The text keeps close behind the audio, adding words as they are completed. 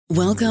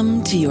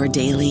Welcome to your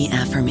daily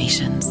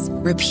affirmations.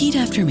 Repeat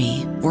after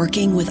me.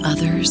 Working with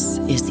others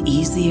is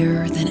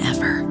easier than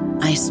ever.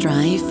 I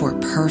strive for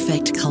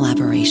perfect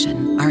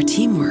collaboration. Our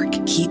teamwork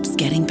keeps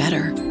getting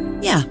better.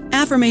 Yeah,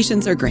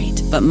 affirmations are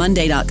great, but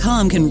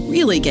Monday.com can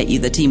really get you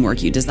the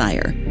teamwork you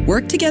desire.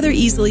 Work together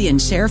easily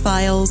and share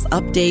files,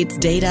 updates,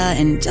 data,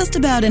 and just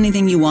about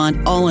anything you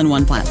want all in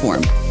one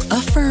platform.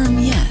 Affirm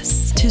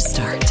yes to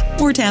start,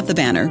 or tap the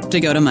banner to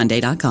go to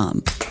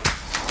Monday.com.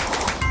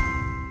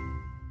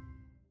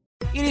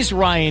 It is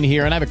Ryan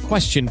here, and I have a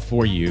question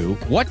for you.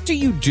 What do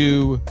you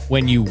do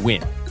when you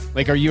win?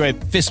 Like, are you a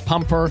fist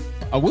pumper,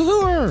 a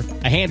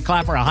woohooer, a hand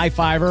clapper, a high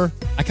fiver?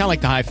 I kind of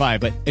like the high five,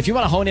 but if you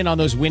want to hone in on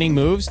those winning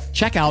moves,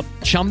 check out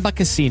Chumba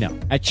Casino.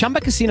 At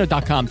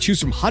ChumbaCasino.com, choose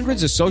from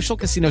hundreds of social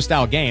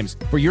casino-style games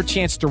for your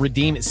chance to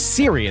redeem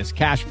serious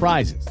cash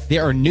prizes.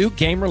 There are new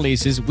game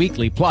releases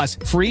weekly, plus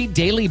free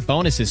daily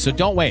bonuses. So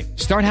don't wait.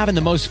 Start having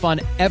the most fun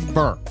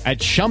ever at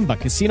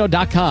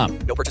ChumbaCasino.com.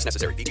 No purchase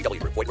necessary.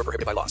 VGW. Void where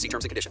prohibited by law. See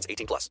terms and conditions.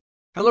 18+.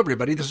 Hello,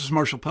 everybody. This is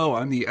Marshall Poe.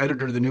 I'm the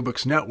editor of the New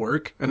Books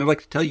Network, and I'd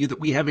like to tell you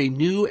that we have a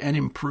new and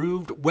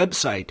improved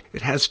website.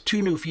 It has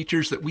two new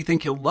features that we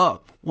think you'll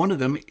love. One of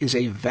them is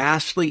a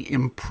vastly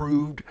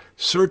improved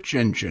search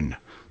engine,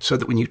 so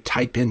that when you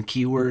type in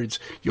keywords,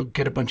 you'll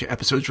get a bunch of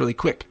episodes really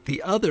quick.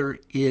 The other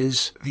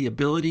is the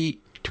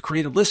ability to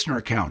create a listener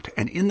account.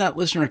 And in that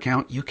listener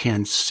account, you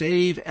can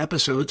save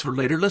episodes for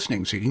later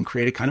listening. So you can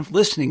create a kind of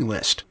listening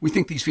list. We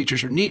think these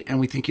features are neat, and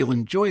we think you'll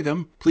enjoy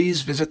them.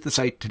 Please visit the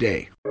site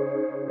today.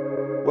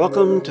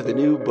 Welcome to the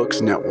New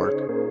Books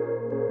Network.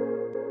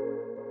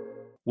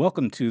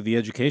 Welcome to the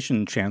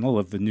education channel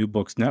of the New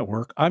Books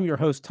Network. I'm your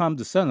host, Tom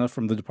DeSena,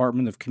 from the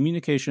Department of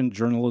Communication,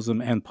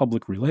 Journalism, and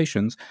Public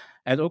Relations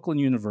at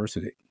Oakland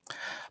University.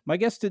 My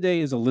guest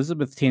today is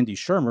Elizabeth Tandy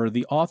Schirmer,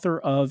 the author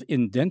of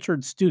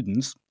Indentured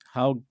Students: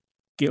 How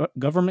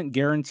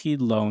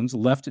Government-Guaranteed Loans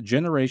Left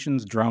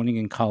Generations Drowning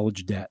in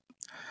College Debt.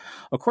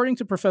 According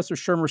to Professor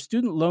Schirmer,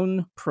 student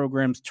loan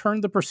programs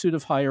turned the pursuit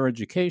of higher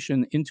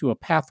education into a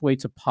pathway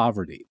to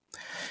poverty.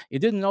 It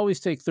didn't always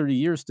take 30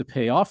 years to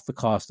pay off the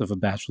cost of a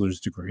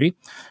bachelor's degree.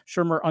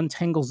 Schirmer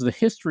untangles the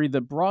history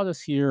that brought us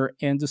here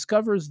and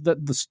discovers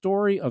that the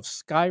story of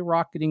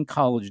skyrocketing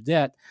college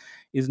debt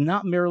is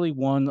not merely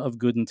one of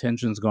good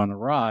intentions gone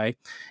awry.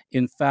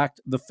 In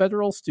fact, the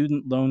federal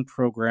student loan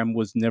program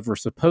was never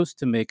supposed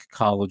to make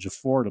college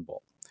affordable.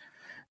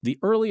 The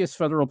earliest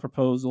federal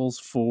proposals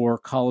for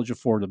college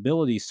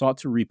affordability sought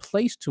to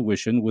replace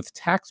tuition with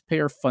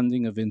taxpayer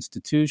funding of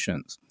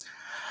institutions.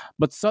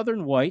 But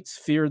Southern whites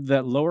feared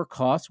that lower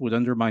costs would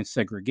undermine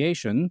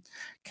segregation.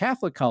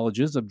 Catholic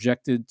colleges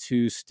objected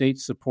to state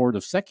support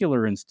of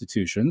secular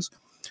institutions.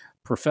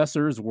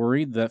 Professors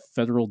worried that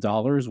federal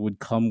dollars would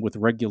come with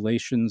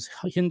regulations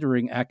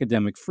hindering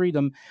academic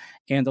freedom,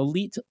 and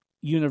elite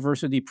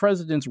university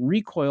presidents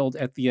recoiled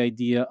at the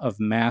idea of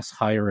mass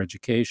higher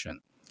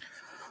education.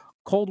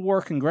 Cold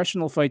War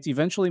congressional fights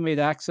eventually made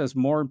access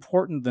more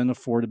important than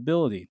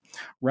affordability.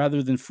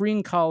 Rather than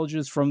freeing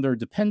colleges from their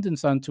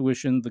dependence on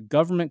tuition, the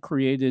government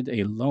created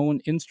a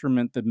loan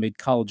instrument that made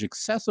college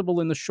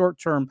accessible in the short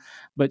term,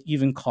 but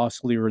even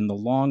costlier in the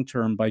long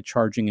term by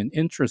charging an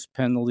interest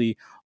penalty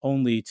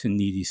only to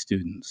needy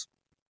students.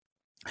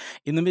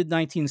 In the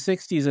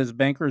mid-1960s, as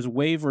bankers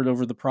wavered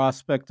over the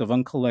prospect of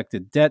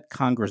uncollected debt,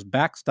 Congress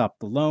backstopped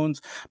the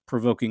loans,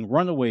 provoking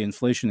runaway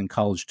inflation in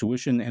college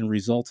tuition and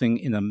resulting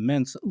in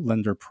immense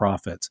lender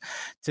profits.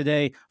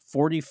 Today,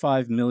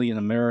 45 million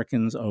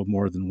Americans owe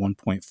more than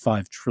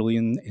 $1.5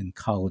 trillion in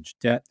college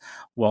debt,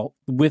 while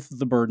with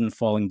the burden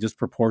falling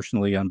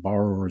disproportionately on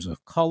borrowers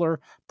of color,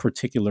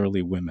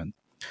 particularly women.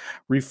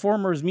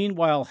 Reformers,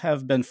 meanwhile,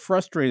 have been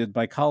frustrated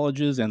by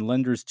colleges and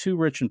lenders too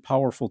rich and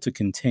powerful to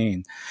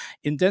contain.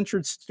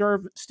 Indentured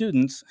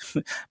students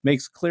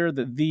makes clear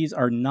that these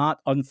are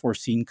not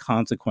unforeseen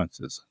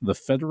consequences. The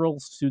federal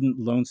student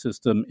loan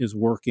system is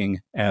working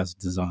as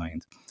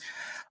designed.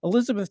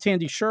 Elizabeth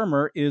Tandy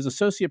Schirmer is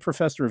Associate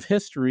Professor of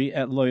History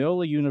at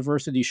Loyola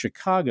University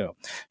Chicago.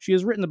 She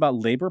has written about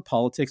labor,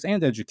 politics,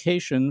 and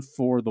education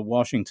for The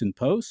Washington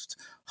Post,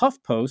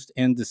 HuffPost,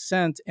 and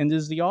Dissent, and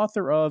is the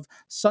author of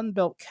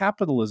Sunbelt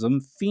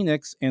Capitalism,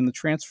 Phoenix, and the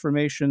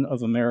Transformation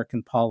of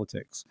American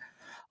Politics.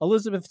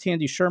 Elizabeth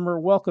Tandy Schirmer,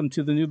 welcome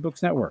to the New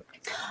Books Network.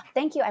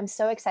 Thank you. I'm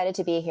so excited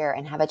to be here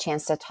and have a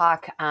chance to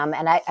talk.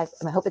 And I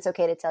hope it's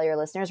okay to tell your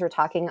listeners we're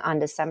talking on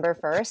December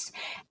 1st,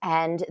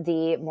 and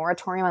the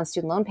moratorium on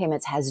student loan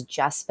payments has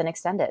just been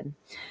extended.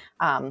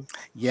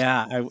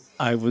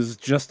 I was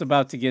just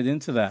about to get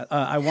into that.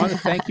 I want to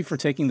thank you for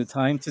taking the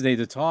time today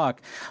to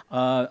talk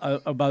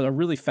about a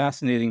really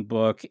fascinating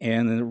book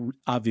and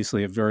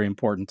obviously a very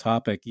important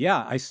topic.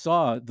 Yeah, I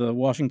saw the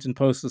Washington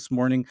Post this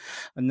morning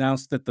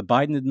announced that the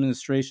Biden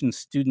administration's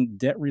student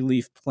debt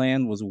relief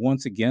plan was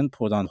once again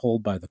put on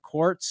hold by the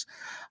courts.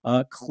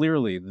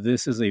 Clearly,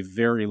 this is a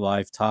very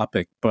live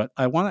topic, but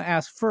I want to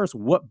ask first,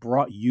 what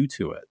brought you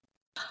to it?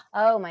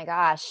 Oh my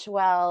gosh.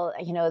 Well,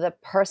 the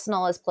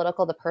personal is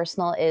political. The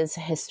personal is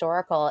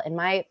historical. In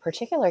my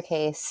particular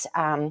case,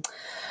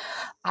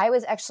 I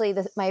was actually,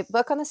 my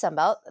book on the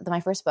Sunbelt,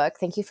 my first book,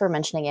 thank you for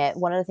mentioning it.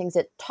 One of the things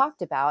it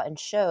talked about and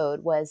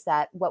showed was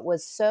that what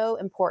was so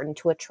important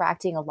to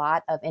attracting a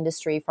lot of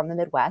industry from the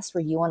Midwest,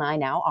 where you and I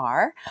now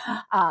are,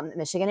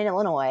 Michigan and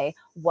Illinois,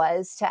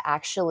 was to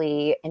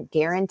actually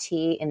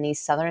guarantee in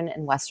these southern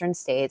and western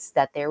states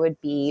that there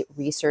would be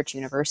research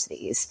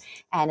universities.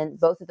 And in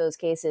both of those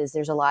cases,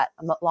 there's a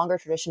longer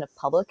tradition of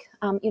public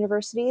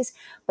universities,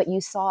 but you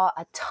saw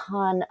a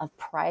ton of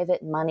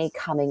private money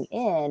coming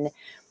in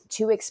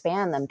to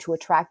expand them, to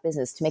attract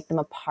business, to make them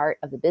a part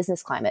of the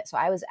business climate. So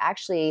I was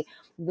actually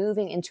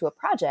moving into a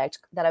project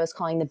that I was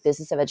calling the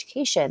Business of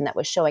Education, that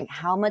was showing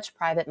how much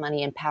private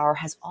money and power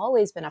has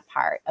always been a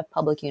part of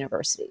public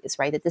universities,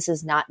 right? That this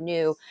is not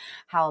new,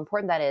 how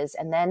important that is.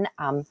 And then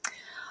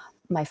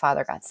my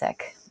father got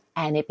sick.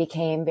 And it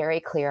became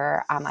very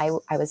clear, I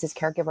was his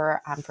caregiver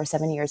for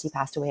 7 years, he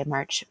passed away in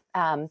March,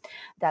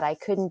 that I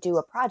couldn't do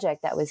a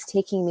project that was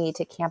taking me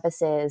to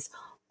campuses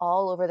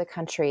all over the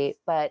country.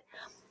 But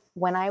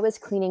when I was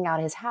cleaning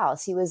out his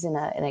house, he was in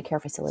a care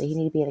facility. He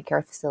needed to be in a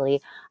care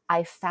facility.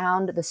 I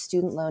found the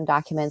student loan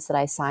documents that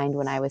I signed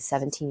when I was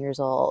 17 years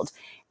old.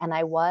 And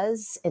I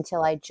was,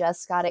 until I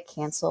just got it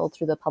canceled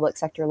through the public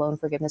sector loan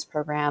forgiveness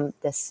program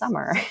this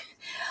summer,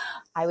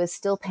 I was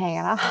still paying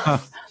it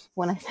off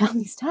when I found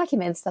these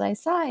documents that I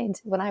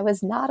signed when I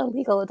was not a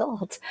legal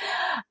adult.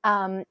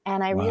 And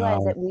I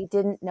realized that we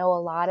didn't know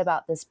a lot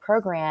about this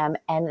program.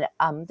 And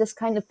this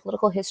kind of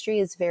political history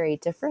is very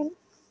different.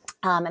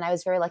 And I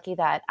was very lucky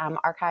that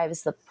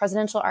archives, the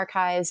presidential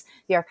archives,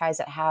 the archives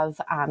that have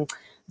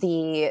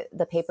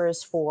the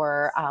papers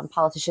for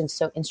politicians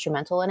so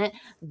instrumental in it,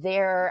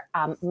 they're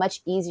much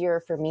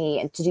easier for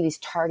me and to do these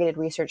targeted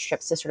research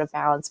trips to sort of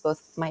balance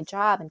both my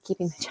job and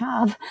keeping my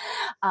job,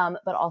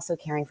 but also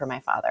caring for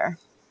my father.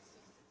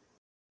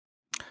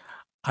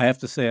 I have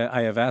to say,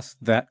 I have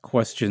asked that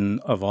question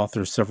of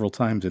authors several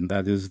times, and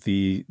that is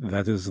the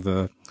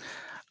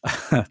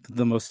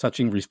the most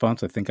touching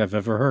response I think I've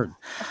ever heard.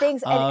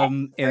 Thanks.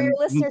 And for your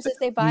listeners, if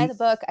they buy the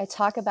book, I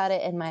talk about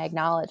it in my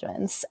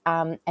acknowledgments,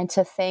 and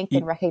to thank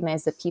and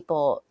recognize the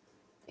people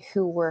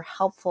who were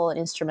helpful and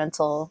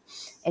instrumental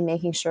in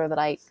making sure that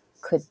I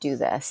could do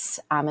this,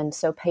 and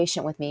so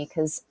patient with me,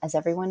 because as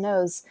everyone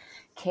knows,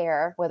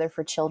 care, whether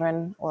for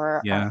children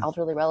or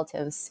elderly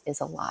relatives, is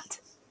a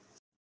lot.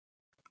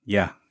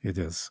 Yeah, it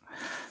is.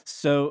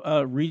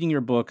 So reading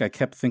your book, I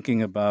kept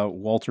thinking about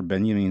Walter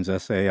Benjamin's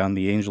essay on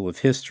the Angel of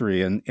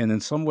History. And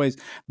in some ways,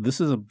 this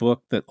is a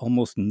book that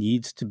almost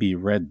needs to be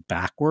read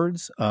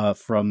backwards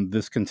from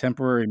this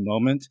contemporary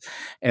moment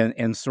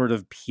and sort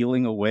of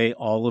peeling away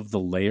all of the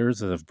layers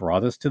that have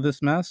brought us to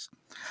this mess.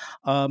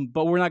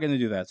 But we're not going to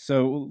do that.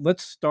 So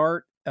let's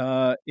start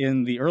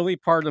in the early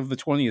part of the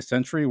 20th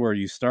century where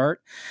you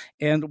start.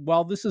 And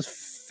while this is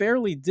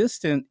fairly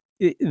distant,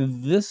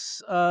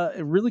 this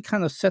really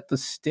kind of set the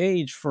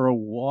stage for a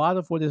lot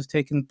of what has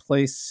taken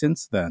place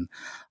since then.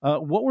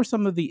 What were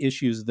some of the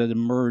issues that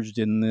emerged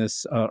in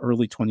this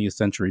early 20th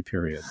century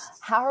period?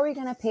 How are we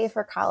going to pay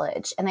for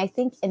college? And I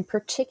think in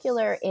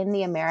particular in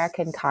the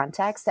American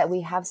context that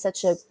we have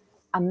such a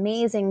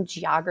amazing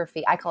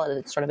geography. I call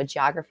it sort of a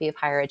geography of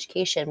higher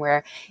education,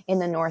 where in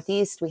the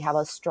Northeast, we have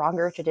a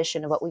stronger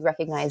tradition of what we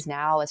recognize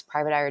now as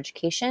private higher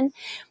education.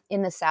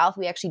 In the South,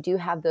 we actually do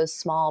have those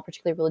small,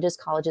 particularly religious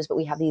colleges, but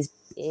we have these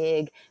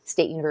big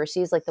state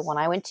universities like the one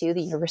I went to,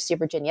 the University of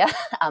Virginia,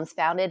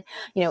 founded,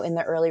 in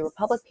the early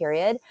Republic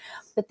period.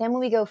 But then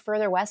when we go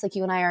further west, like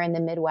you and I are in the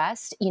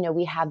Midwest,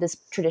 we have this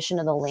tradition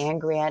of the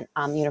land grant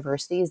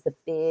universities, the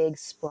big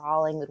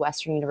sprawling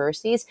Midwestern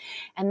universities.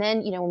 And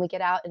then, when we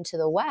get out into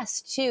the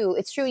West too,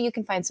 it's true, you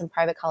can find some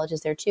private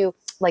colleges there too,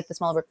 like the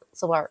smaller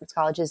arts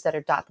colleges that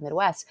are dot the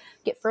Midwest.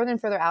 Get further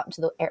and further out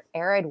into the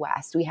arid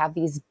West, we have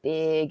these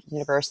big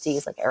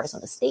universities like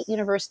Arizona State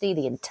University,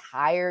 the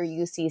entire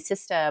UC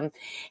system.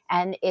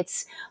 And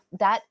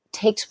that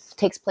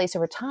takes place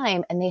over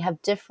time, and they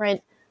have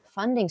different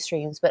funding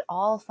streams, but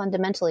all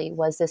fundamentally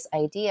was this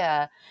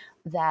idea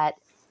that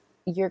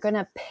you're going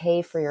to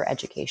pay for your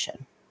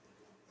education.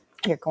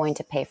 You're going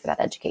to pay for that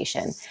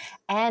education.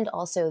 And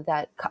also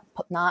that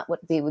not what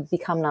we would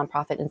become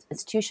nonprofit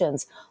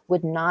institutions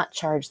would not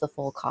charge the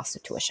full cost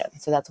of tuition.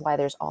 So that's why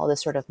there's all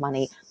this sort of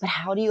money. But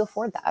how do you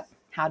afford that?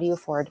 How do you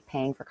afford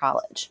paying for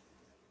college?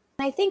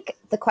 I think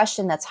the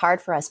question that's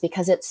hard for us,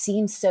 because it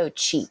seems so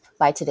cheap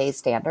by today's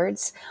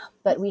standards,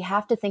 but we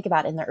have to think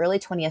about in the early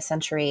 20th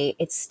century,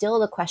 it's still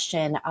the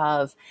question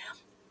of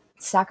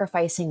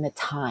sacrificing the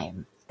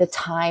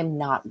time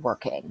not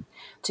working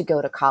to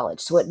go to college.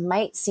 So it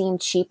might seem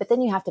cheap, but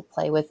then you have to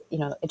play with,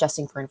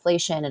 adjusting for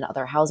inflation and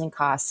other housing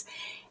costs.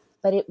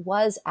 But it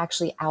was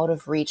actually out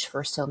of reach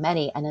for so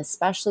many. And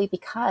especially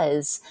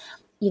because,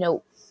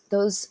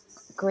 those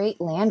great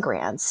land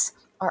grants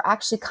are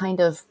actually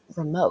kind of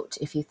remote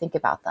if you think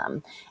about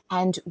them.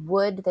 And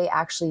would they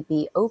actually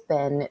be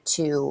open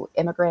to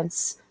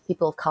immigrants,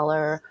 people of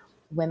color,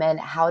 women?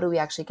 How do we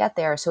actually get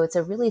there? So it's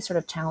a really sort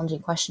of challenging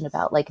question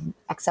about like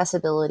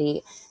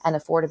accessibility and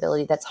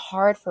affordability that's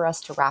hard for us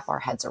to wrap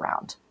our heads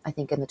around, I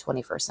think, in the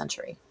 21st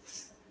century.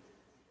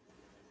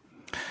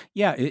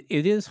 Yeah,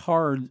 it is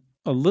hard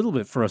a little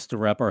bit for us to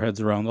wrap our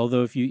heads around.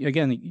 Although, if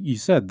you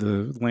said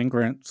the land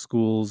grant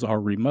schools are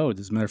remote.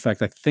 As a matter of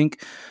fact, I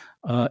think,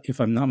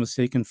 if I'm not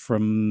mistaken,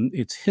 from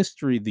its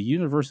history, the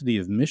University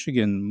of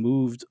Michigan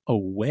moved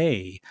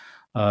away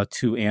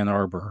to Ann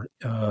Arbor.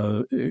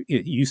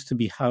 It used to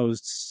be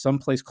housed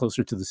someplace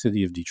closer to the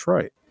city of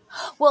Detroit.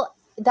 Well,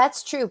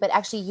 that's true, but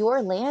actually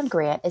your land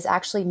grant is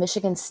actually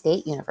Michigan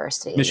State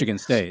University. Michigan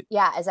State.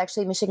 Yeah, it's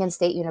actually Michigan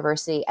State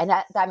University. And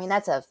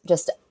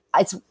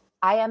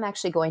I am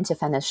actually going to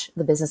finish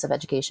the Business of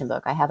Education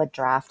book. I have a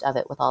draft of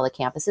it with all the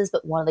campuses,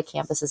 but one of the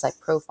campuses I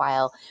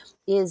profile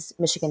is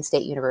Michigan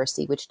State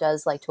University, which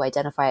does like to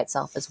identify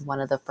itself as one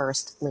of the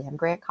first land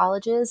grant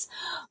colleges.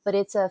 But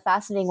it's a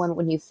fascinating one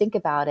when you think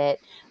about it,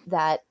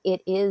 that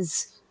it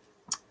is,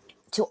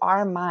 to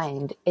our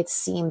mind, it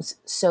seems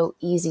so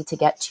easy to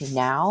get to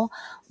now,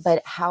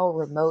 but how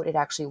remote it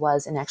actually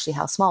was and actually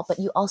how small. But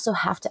you also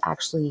have to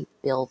actually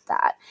build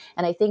that.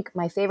 And I think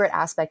my favorite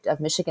aspect of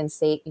Michigan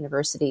State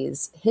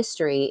University's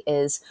history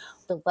is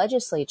the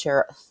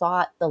legislature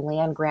thought the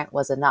land grant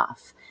was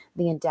enough.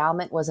 The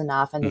endowment was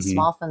enough and the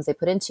small funds they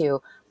put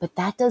into, but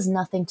that does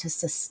nothing to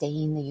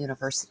sustain the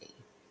university.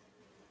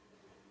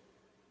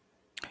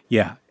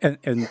 Yeah,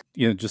 and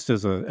just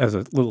as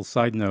a little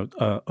side note,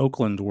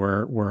 Oakland,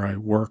 where I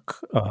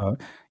work,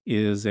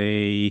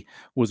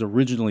 was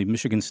originally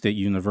Michigan State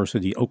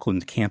University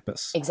Oakland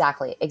campus.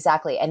 Exactly.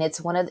 And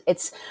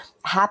it's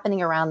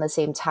happening around the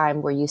same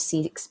time where you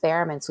see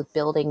experiments with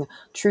building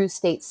true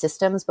state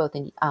systems, both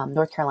in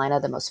North Carolina.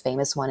 The most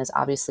famous one is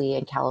obviously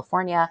in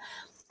California.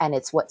 And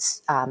it's what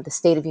the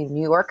state of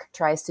New York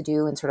tries to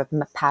do and sort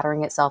of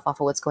patterning itself off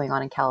of what's going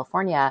on in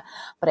California.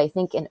 But I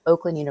think in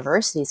Oakland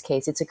University's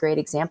case, it's a great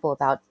example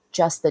about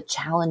just the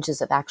challenges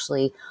of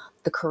actually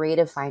the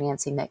creative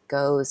financing that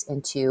goes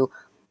into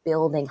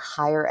building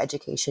higher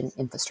education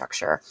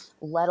infrastructure,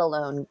 let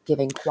alone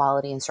giving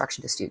quality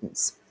instruction to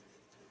students.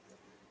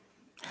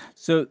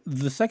 So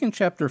the second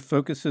chapter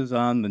focuses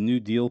on the New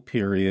Deal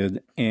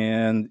period,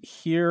 and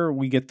here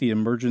we get the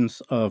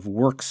emergence of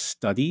work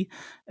study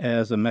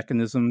as a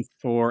mechanism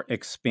for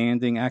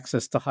expanding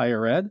access to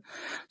higher ed.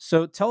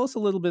 So tell us a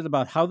little bit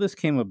about how this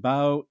came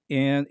about,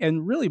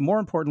 and really more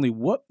importantly,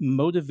 what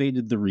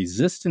motivated the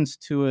resistance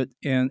to it,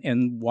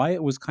 and why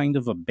it was kind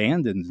of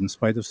abandoned in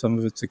spite of some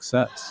of its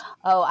success.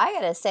 Oh, I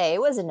gotta say,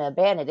 it wasn't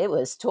abandoned; it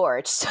was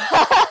torched.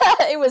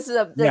 It was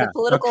the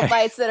political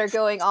fights that are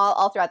going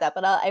all throughout that.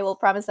 But I will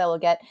promise I will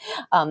get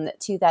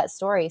to that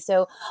story.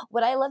 So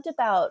what I loved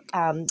about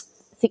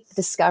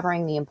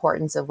discovering the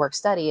importance of work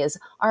study is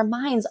our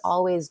minds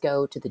always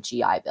go to the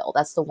GI Bill.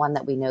 That's the one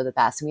that we know the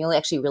best. And we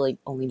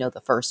only know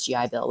the first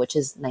GI Bill, which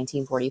is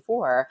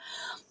 1944.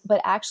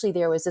 But actually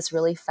there was this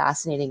really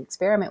fascinating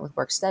experiment with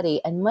work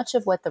study. And much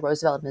of what the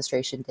Roosevelt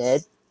administration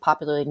did,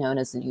 popularly known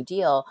as the New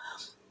Deal,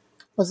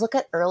 was look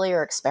at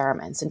earlier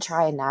experiments and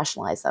try and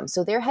nationalize them.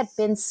 So there had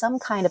been some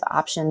kind of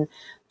option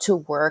to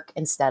work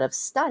instead of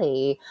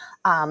study,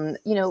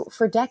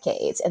 for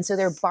decades. And so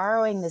they're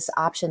borrowing this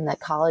option that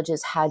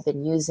colleges had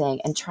been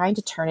using and trying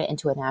to turn it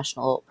into a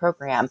national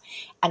program.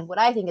 And what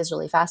I think is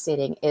really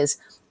fascinating is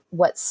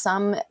what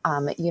some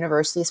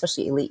universities,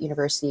 especially elite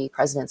university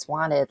presidents,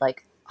 wanted,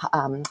 like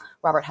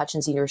Robert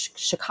Hutchins University of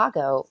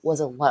Chicago, was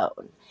a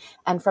loan.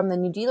 And from the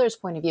New Dealers'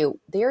 point of view,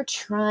 they're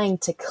trying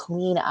to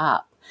clean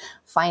up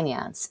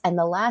finance. And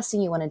the last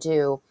thing you want to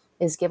do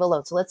is give a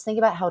loan. So let's think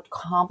about how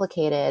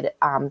complicated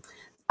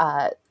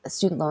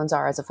student loans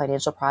are as a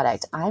financial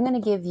product. I'm going to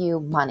give you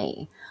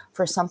money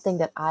for something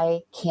that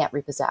I can't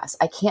repossess.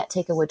 I can't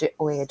take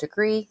away a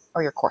degree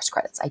or your course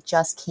credits. I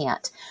just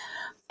can't.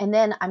 And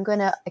then I'm going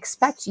to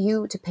expect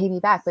you to pay me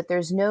back, but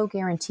there's no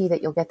guarantee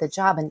that you'll get the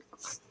job. And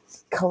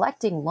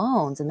collecting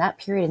loans in that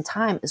period in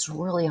time is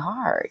really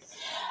hard.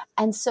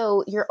 And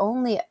so your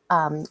only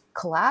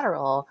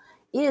collateral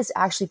is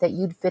actually that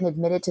you've been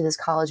admitted to this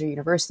college or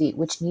university,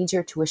 which needs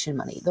your tuition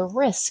money. The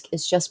risk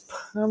is just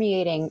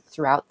permeating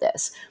throughout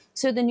this.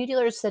 So the New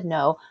Dealers said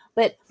no,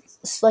 but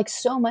like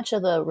so much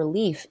of the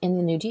relief in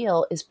the New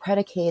Deal is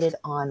predicated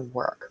on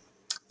work.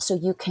 So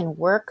you can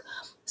work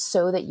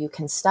so that you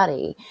can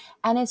study.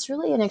 And it's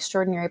really an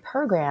extraordinary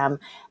program.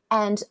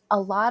 And a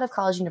lot of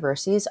college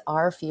universities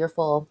are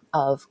fearful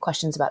of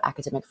questions about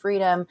academic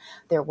freedom.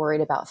 They're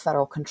worried about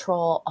federal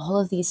control, all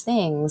of these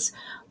things.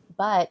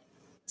 But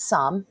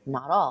some,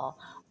 not all,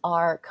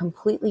 are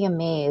completely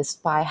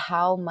amazed by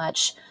how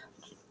much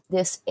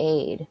this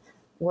aid,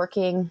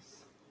 working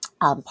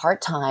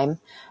part-time,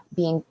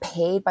 being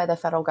paid by the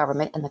federal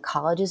government, and the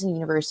colleges and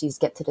universities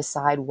get to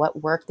decide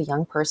what work the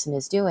young person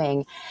is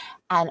doing.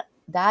 And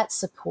that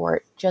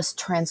support just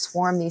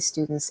transformed these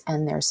students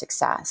and their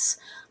success.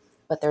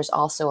 But there's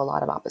also a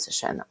lot of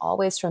opposition,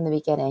 always from the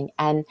beginning.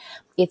 And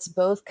it's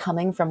both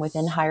coming from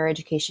within higher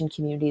education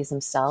communities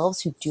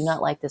themselves who do not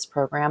like this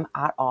program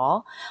at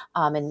all.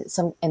 And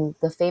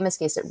the famous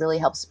case that really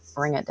helps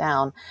bring it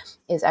down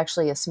is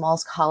actually a small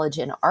college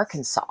in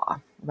Arkansas.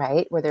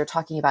 right? Where they're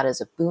talking about it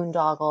as a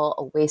boondoggle,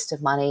 a waste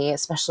of money,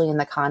 especially in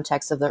the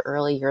context of the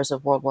early years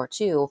of World War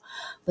II.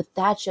 But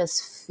that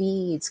just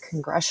feeds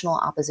congressional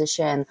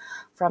opposition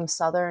from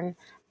Southern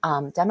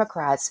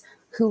Democrats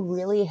who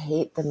really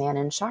hate the man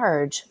in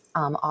charge.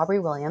 Aubrey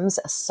Williams,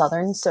 a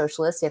Southern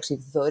socialist, he actually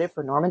voted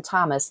for Norman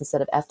Thomas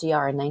instead of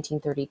FDR in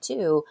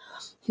 1932,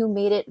 who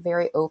made it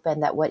very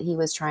open that what he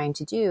was trying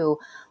to do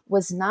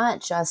was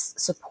not just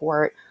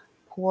support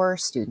poor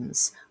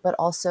students, but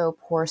also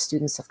poor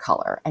students of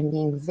color, and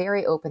being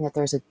very open that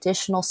there's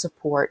additional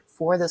support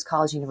for those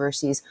college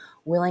universities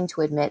willing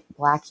to admit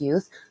Black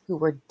youth who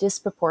were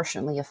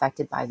disproportionately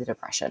affected by the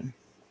Depression.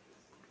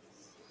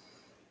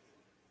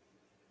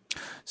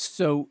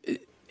 So,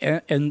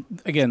 and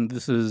again,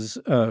 this is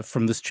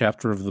from this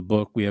chapter of the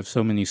book. We have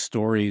so many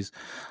stories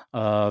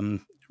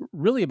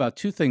really about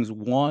two things.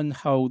 One,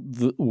 how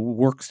the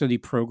work-study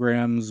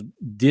programs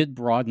did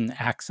broaden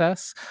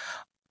access,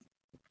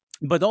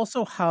 but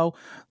also how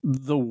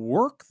the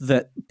work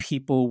that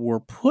people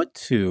were put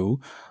to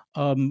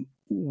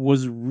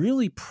was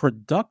really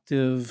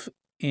productive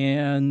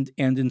and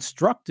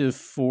instructive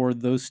for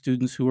those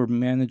students who were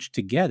managed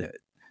to get it.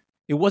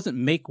 It wasn't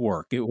make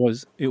work. It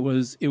was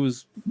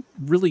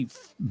really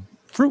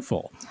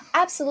fruitful.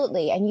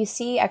 Absolutely. And you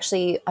see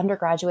actually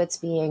undergraduates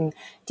being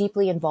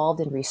deeply involved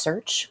in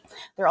research.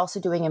 They're also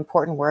doing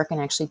important work and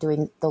actually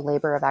doing the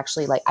labor of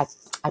actually, like,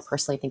 I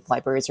personally think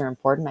libraries are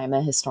important. I'm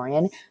a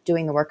historian,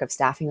 doing the work of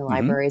staffing the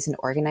libraries and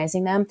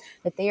organizing them,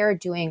 that they are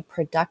doing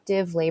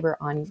productive labor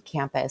on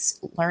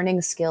campus,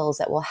 learning skills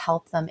that will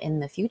help them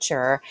in the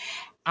future.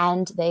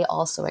 And they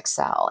also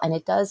excel. And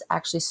it does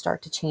actually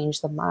start to change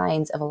the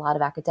minds of a lot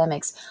of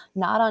academics,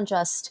 not on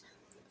just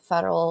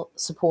federal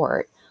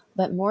support,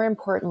 but more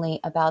importantly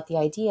about the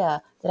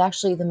idea that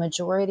actually the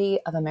majority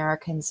of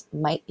Americans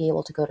might be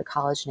able to go to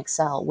college and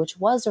excel, which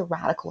was a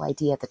radical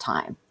idea at the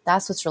time.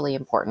 That's what's really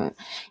important,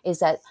 is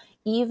that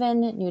even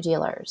New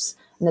Dealers,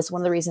 and that's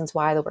one of the reasons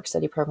why the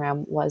work-study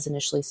program was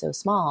initially so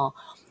small,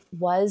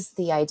 was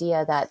the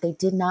idea that they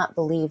did not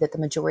believe that the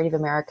majority of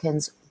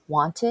Americans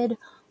wanted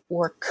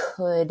or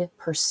could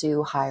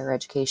pursue higher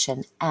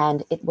education.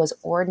 And it was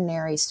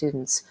ordinary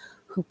students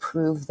who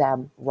proved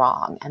them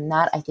wrong. And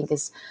that, I think,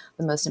 is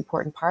the most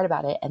important part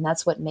about it. And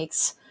that's what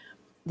makes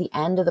the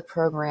end of the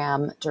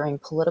program during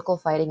political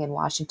fighting in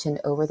Washington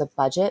over the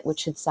budget,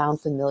 which should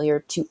sound familiar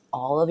to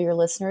all of your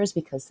listeners,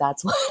 because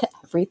that's what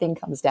everything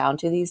comes down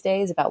to these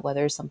days about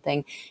whether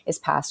something is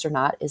passed or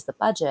not, is the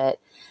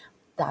budget.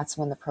 That's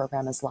when the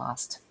program is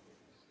lost.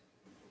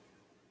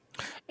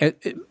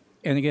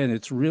 And again,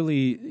 it's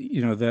really,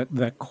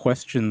 that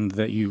question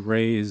that you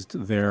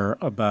raised there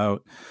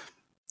about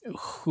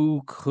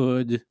who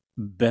could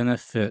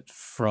benefit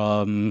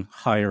from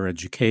higher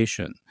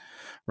education,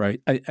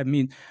 right? I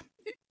mean,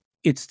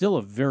 it's still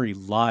a very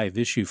live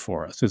issue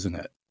for us, isn't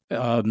it?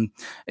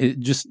 It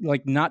just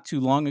like not too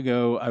long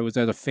ago, I was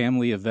at a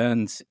family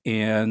event,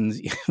 and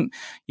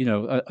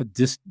a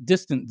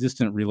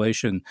distant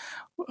relation,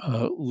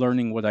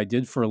 learning what I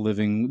did for a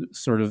living,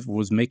 sort of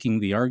was making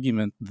the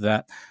argument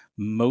that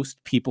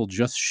most people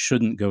just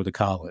shouldn't go to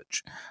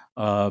college.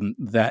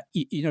 That,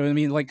 what I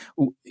mean? Like,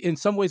 in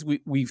some ways,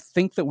 we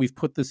think that we've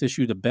put this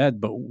issue to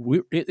bed, but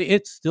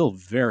it's still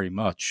very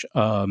much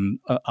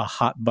a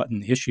hot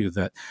button issue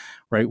that,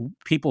 right,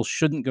 people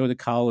shouldn't go to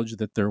college,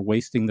 that they're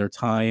wasting their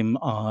time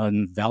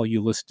on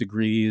valueless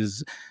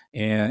degrees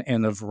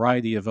and a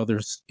variety of other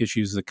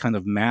issues that kind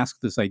of mask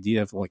this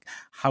idea of like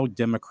how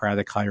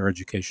democratic higher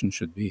education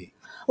should be.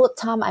 Well,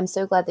 Tom, I'm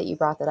so glad that you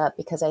brought that up,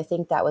 because I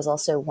think that was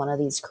also one of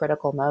these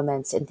critical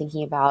moments in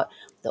thinking about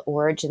the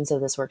origins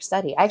of this work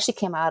study. I actually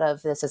came out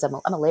of this as I'm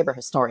a labor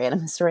historian. I'm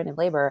a historian of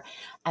labor.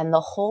 And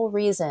the whole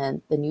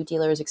reason the New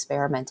Dealers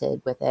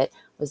experimented with it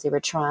was they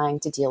were trying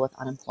to deal with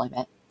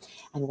unemployment.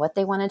 And what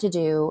they wanted to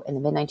do in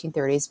the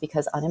mid-1930s,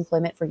 because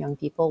unemployment for young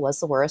people was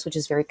the worst, which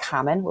is very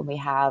common when we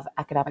have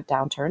economic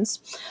downturns,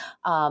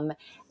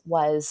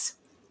 was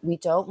we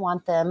don't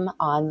want them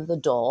on the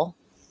dole,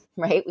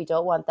 right? We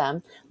don't want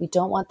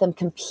them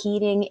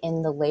competing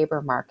in the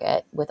labor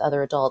market with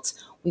other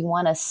adults. We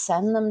want to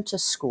send them to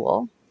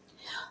school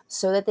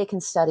so that they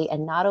can study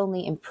and not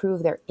only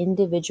improve their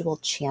individual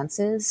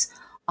chances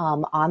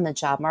on the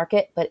job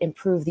market, but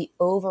improve the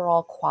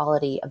overall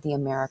quality of the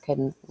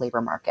American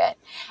labor market.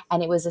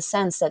 And it was a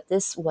sense that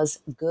this was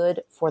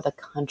good for the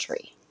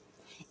country.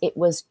 It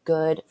was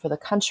good for the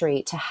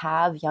country to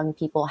have young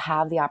people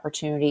have the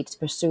opportunity to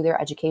pursue their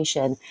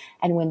education.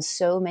 And when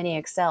so many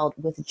excelled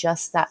with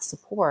just that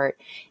support,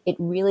 it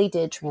really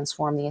did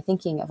transform the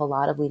thinking of a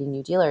lot of leading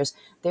New Dealers.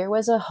 There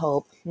was a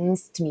hope, and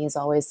this to me is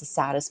always the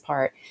saddest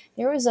part,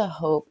 there was a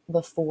hope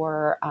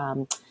before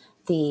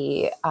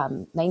the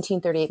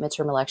 1938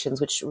 midterm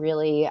elections, which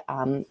really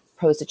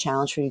posed a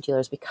challenge for New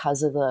Dealers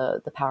because of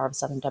the power of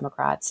Southern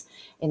Democrats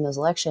in those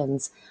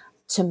elections,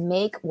 to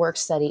make work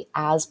study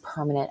as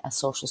permanent as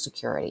Social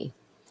Security.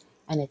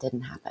 And it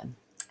didn't happen.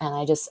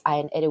 And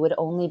it would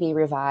only be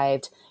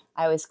revived.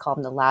 I always call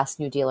him the last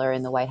New Dealer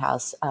in the White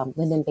House,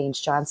 Lyndon Baines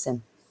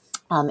Johnson,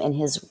 in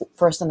his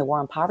first in the War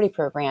on Poverty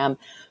program,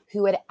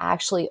 who had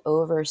actually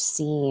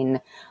overseen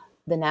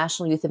the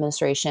National Youth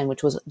Administration,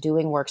 which was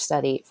doing work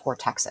study for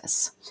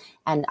Texas.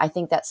 And I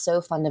think that's so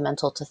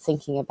fundamental to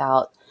thinking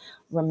about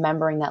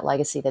remembering that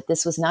legacy, that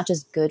this was not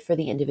just good for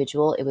the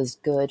individual, it was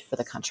good for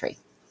the country.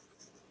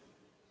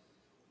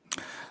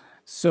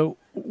 So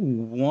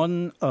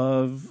one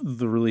of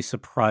the really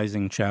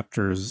surprising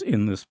chapters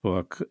in this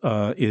book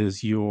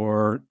is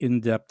your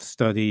in-depth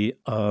study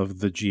of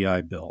the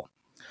GI Bill.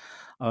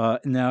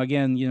 Now,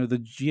 again, the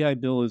GI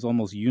Bill is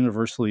almost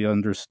universally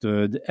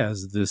understood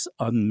as this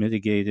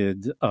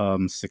unmitigated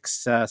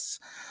success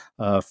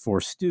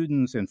for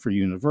students and for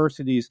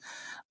universities.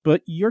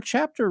 But your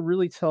chapter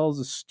really tells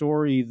a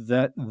story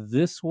that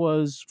this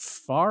was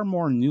far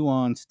more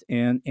nuanced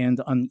and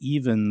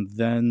uneven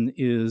than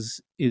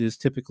it is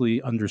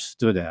typically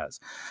understood as.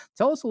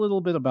 Tell us a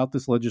little bit about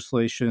this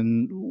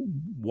legislation.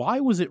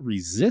 Why was it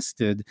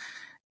resisted?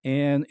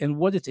 And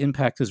what its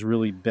impact has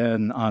really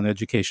been on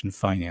education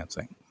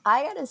financing.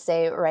 I got to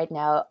say right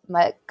now,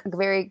 my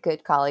very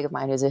good colleague of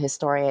mine who's a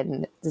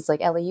historian is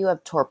like, Ellie, you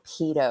have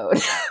torpedoed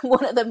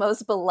one of the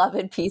most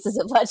beloved pieces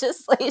of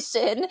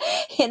legislation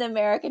in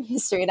American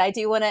history. And I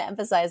do want to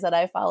emphasize that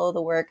I follow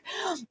the work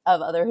of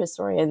other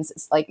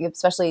historians, like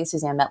especially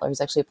Suzanne Mettler, who's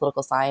actually a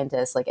political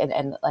scientist,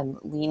 and I'm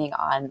leaning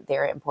on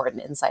their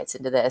important insights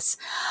into this.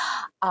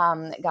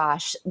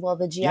 Well,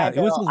 the GI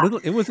Bill,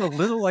 it was a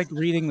little like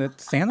reading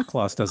that Santa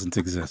Claus doesn't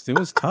exist. It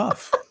was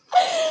tough.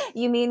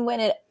 You mean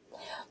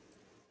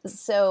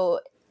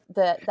so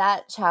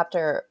that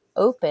chapter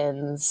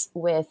opens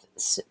with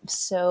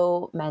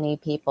so many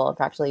people,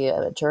 practically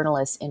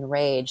journalists,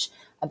 enraged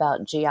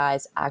about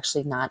GIs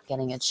actually not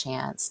getting a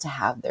chance to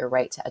have their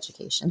right to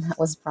education that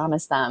was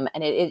promised them.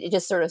 And it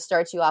just sort of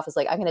starts you off as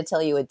like, I'm going to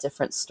tell you a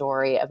different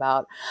story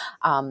about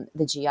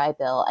the GI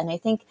Bill. And I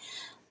think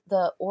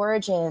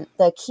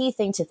the key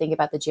thing to think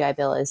about the GI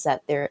Bill is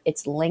that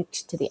it's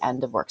linked to the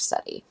end of work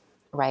study.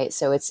 Right.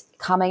 So it's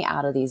coming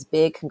out of these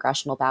big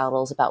congressional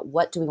battles about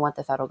what do we want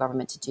the federal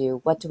government to do?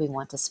 What do we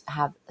want to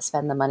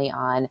spend the money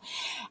on?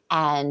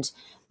 And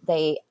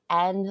they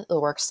end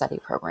the work study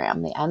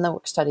program. They end the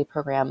work study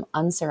program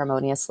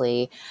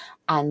unceremoniously.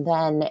 And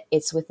then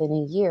it's within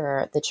a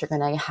year that you're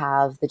going to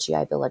have the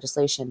GI Bill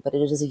legislation. But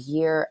it is a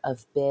year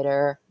of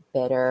bitter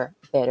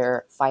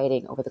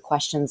fighting over the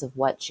questions of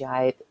what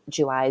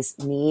GIs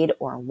need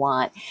or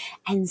want.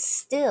 And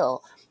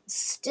still,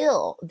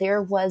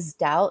 there was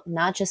doubt,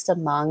 not just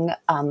among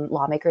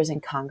lawmakers in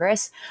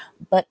Congress,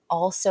 but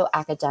also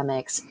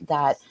academics,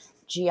 that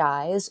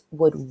GIs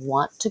would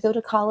want to go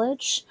to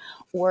college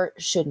or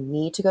should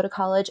need to go to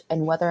college,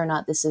 and whether or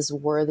not this is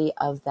worthy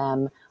of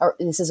them, or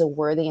this is a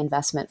worthy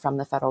investment from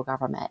the federal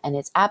government. And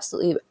it's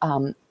absolutely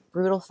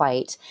brutal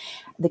fight.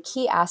 The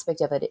key aspect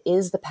of it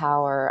is the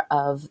power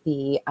of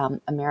the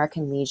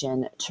American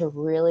Legion to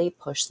really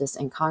push this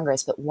in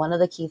Congress. But one of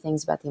the key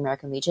things about the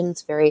American Legion,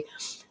 it's very,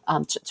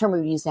 term we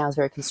would use now is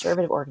very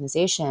conservative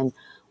organization,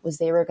 was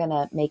they were going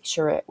to make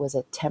sure it was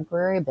a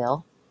temporary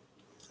bill.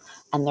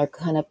 And they're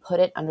going to put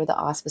it under the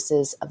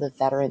auspices of the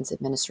Veterans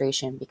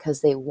Administration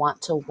because they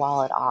want to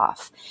wall it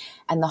off.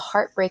 And the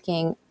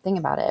heartbreaking thing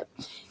about it,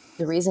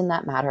 the reason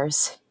that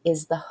matters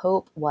is the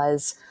hope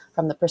was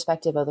from the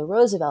perspective of the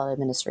Roosevelt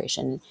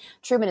administration.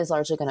 Truman is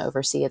largely going to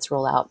oversee its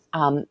rollout.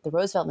 The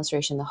Roosevelt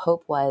administration, the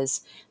hope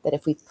was that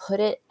if we put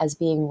it as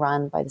being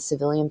run by the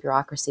civilian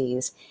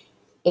bureaucracies,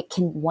 it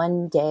can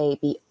one day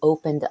be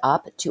opened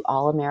up to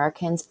all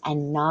Americans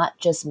and not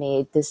just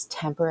made this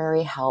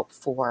temporary help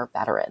for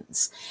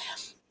veterans.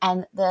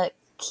 And the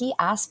key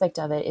aspect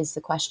of it is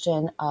the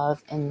question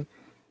of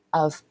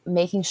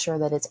making sure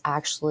that it's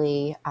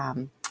actually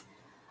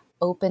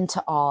open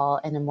to all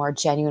in a more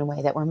genuine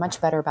way, that we're much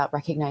better about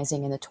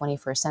recognizing in the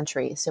 21st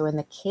century. So in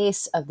the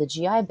case of the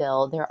GI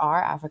Bill, there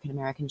are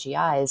African-American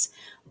GIs,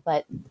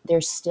 but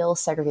there's still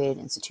segregated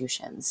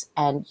institutions,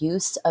 and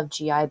use of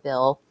GI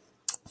Bill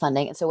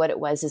funding. And so what it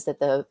was is that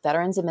the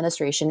Veterans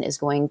Administration is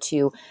going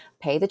to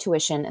pay the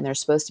tuition, and they're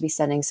supposed to be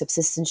sending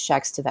subsistence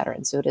checks to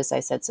veterans. So it is, I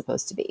said,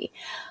 supposed to be.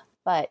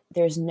 But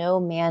there's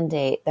no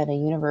mandate that a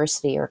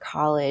university or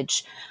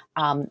college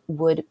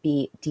would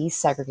be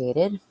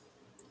desegregated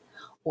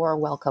or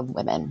welcome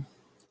women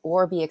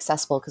or be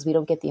accessible, because we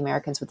don't get the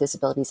Americans with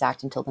Disabilities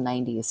Act until the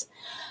 90s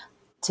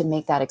to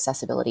make that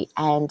accessibility.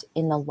 And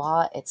in the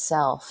law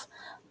itself,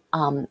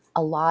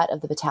 a lot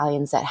of the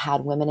battalions that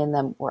had women in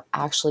them were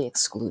actually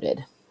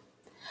excluded.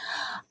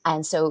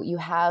 And so you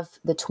have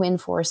the twin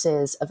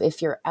forces of, if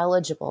you're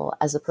eligible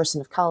as a person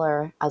of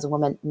color, as a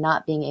woman,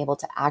 not being able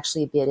to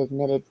actually be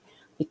admitted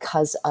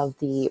because of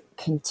the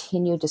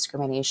continued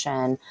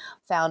discrimination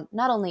found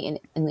not only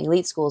in the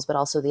elite schools, but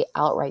also the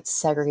outright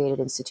segregated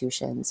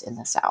institutions in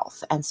the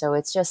South. And so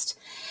it's just,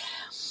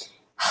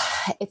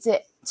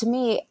 to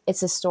me,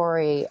 it's a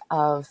story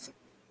of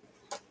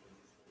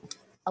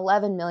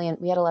 11 million.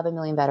 We had 11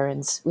 million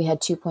veterans. We had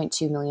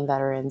 2.2 million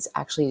veterans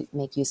actually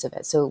make use of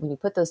it. So when you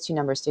put those two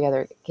numbers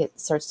together, it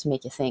starts to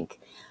make you think.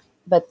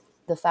 But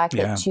the fact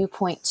that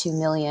 2.2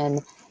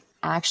 million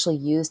actually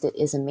used it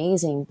is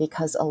amazing,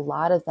 because a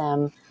lot of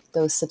them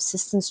those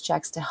subsistence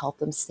checks to help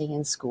them stay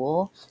in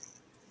school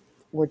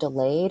were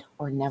delayed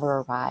or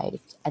never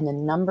arrived. And the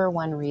number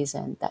one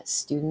reason that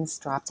students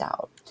dropped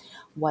out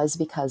was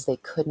because they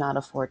could not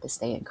afford to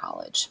stay in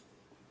college.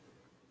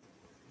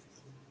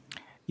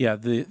 Yeah,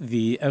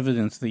 the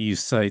evidence that you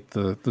cite,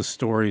 the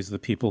stories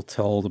that people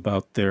told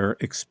about their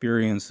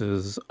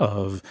experiences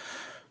of,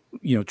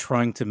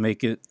 trying to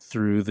make it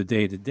through the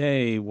day to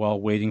day while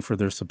waiting for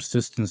their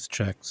subsistence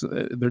checks,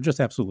 they're just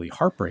absolutely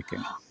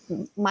heartbreaking.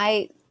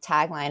 My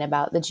tagline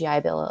about the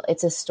GI Bill,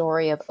 it's a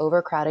story of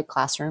overcrowded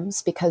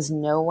classrooms because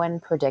no one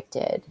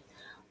predicted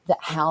that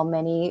how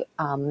many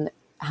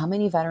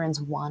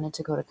veterans wanted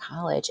to go to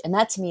college. And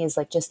that to me is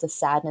like just the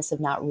sadness of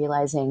not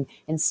realizing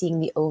and seeing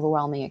the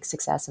overwhelming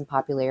success and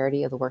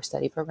popularity of the work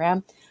study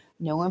program.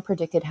 No one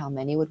predicted how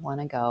many would want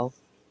to go.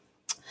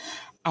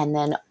 And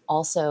then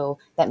also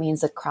that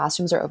means the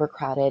classrooms are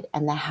overcrowded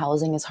and the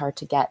housing is hard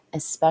to get,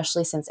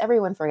 especially since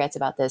everyone forgets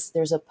about this.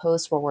 There's a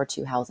post-World War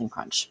II housing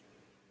crunch.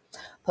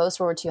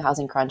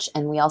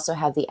 And we also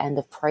have the end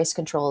of price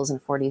controls in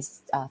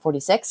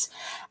 46.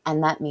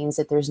 And that means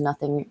that there's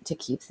nothing to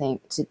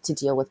to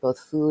deal with both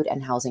food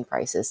and housing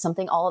prices,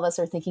 something all of us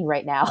are thinking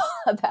right now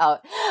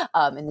about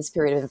in this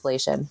period of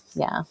inflation.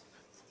 Yeah.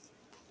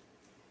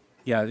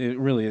 Yeah, it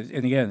really is.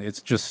 And again,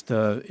 it's just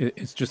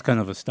kind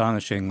of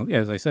astonishing.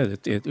 As I said,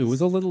 it was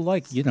a little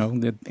like,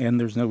 and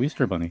there's no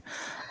Easter Bunny.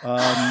 But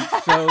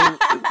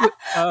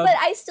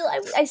I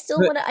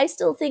still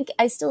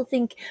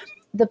think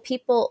the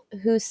people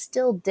who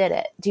still did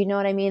it, do you know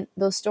what I mean?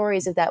 Those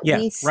stories of that,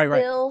 yes,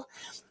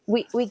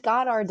 we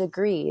got our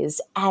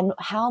degrees and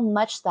how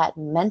much that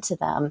meant to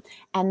them,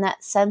 and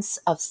that sense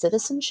of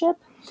citizenship,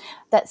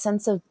 that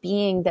sense of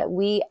being that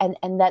we, and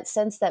that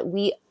sense that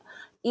we,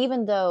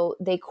 even though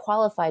they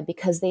qualified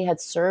because they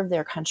had served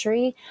their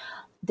country,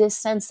 this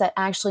sense that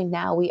actually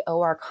now we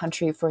owe our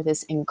country for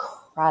this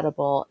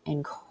incredible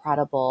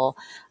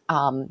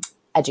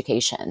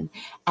education.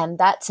 And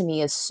that to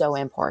me is so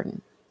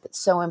important. It's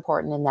so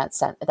important in that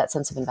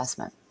sense of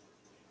investment.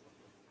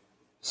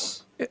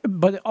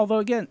 But although,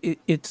 again,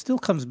 it still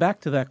comes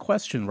back to that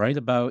question, right?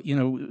 About,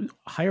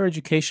 higher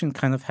education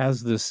kind of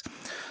has this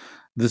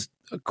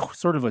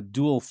sort of a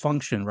dual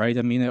function, right?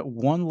 I mean, at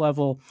one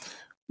level,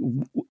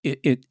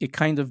 it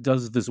kind of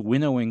does this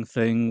winnowing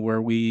thing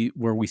where we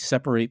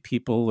separate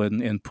people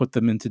and put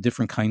them into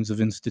different kinds of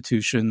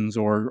institutions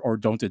or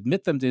don't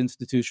admit them to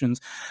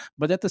institutions.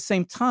 But at the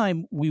same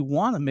time, we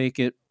want to make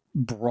it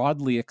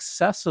broadly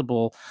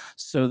accessible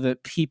so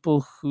that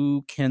people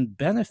who can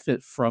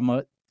benefit from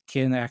it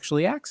can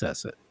actually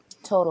access it.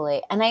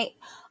 Totally. And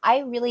I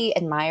really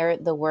admire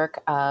the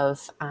work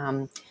of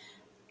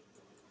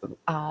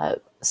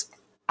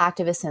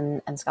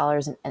activists and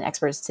scholars and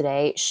experts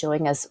today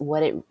showing us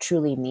what it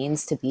truly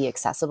means to be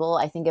accessible.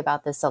 I think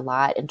about this a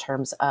lot in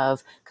terms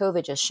of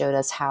COVID just showed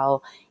us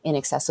how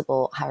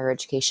inaccessible higher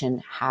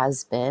education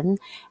has been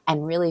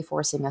and really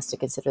forcing us to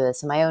consider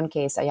this. In my own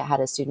case, I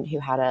had a student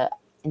who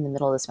in the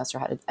middle of the semester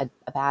had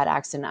a bad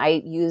accident.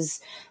 I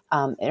use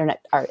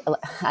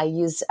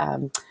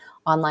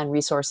online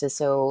resources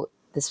so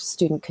this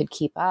student could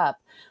keep up.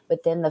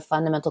 But then the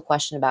fundamental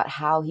question about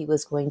how he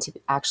was going to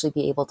actually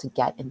be able to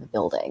get in the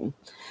building.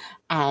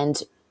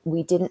 And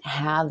we didn't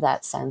have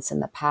that sense in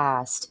the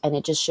past. And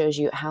it just shows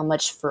you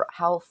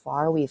how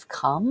far we've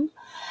come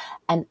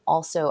and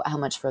also how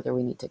much further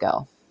we need to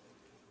go.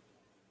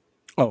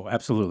 Oh,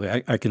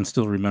 absolutely. I can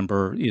still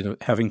remember,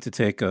 having to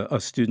take a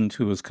student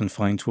who was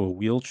confined to a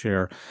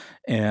wheelchair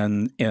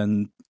and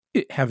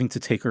having to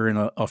take her in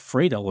a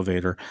freight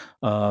elevator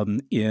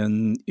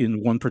in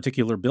one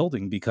particular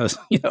building because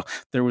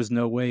there was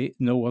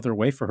no other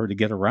way for her to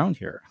get around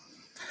here.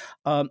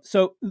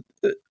 So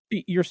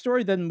your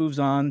story then moves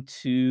on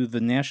to the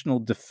National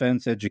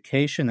Defense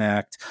Education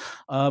Act,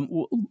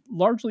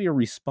 largely a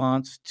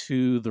response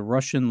to the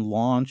Russian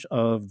launch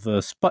of the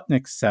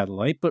Sputnik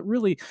satellite, but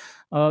really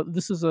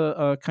this is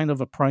a kind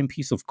of a prime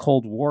piece of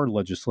Cold War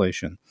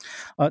legislation.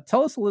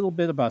 Tell us a little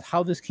bit about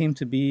how this came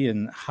to be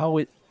and how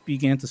it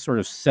began to sort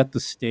of set the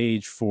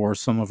stage for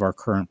some of our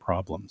current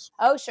problems.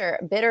 Oh, sure.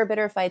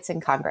 Bitter fights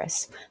in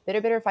Congress.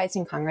 Bitter fights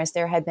in Congress.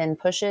 There had been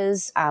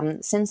pushes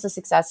since the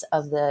success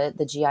of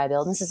the GI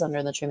Bill, and this is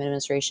under the Truman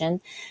administration,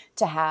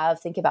 to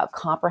think about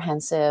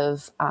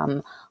comprehensive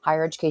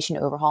higher education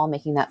overhaul,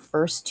 making that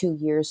first 2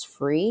 years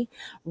free,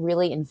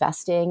 really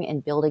investing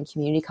in building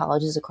community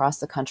colleges across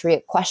the country,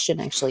 a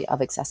question actually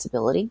of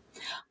accessibility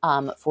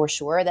for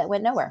sure, that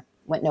went nowhere.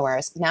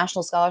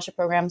 National scholarship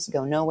programs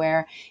go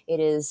nowhere. It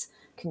is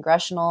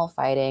congressional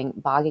fighting,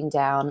 bogging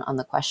down on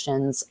the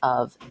questions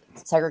of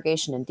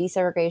segregation and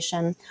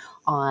desegregation,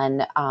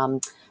 on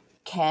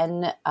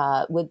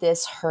would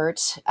this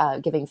hurt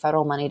giving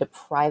federal money to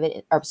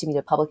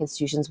public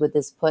institutions? Would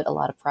this put a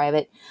lot of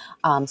private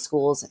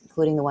schools,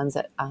 including the ones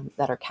that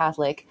are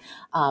Catholic,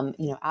 out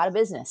of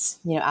business?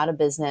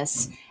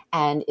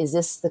 And is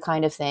this the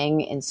kind of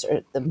thing in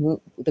sort of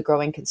the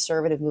growing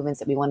conservative movements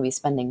that we want to be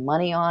spending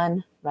money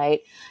on, right?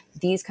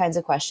 These kinds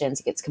of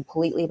questions gets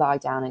completely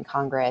bogged down in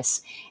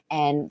Congress.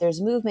 And there's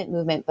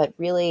movement, but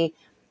really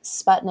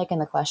Sputnik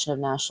and the question of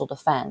national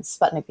defense,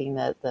 Sputnik being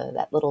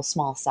that little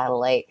small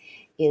satellite,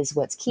 is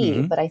what's key.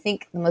 Mm-hmm. But I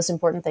think the most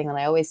important thing that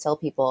I always tell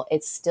people,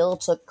 it still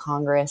took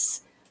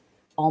Congress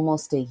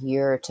almost a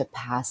year to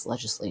pass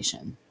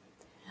legislation,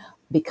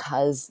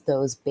 because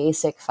those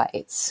basic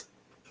fights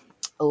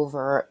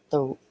over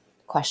the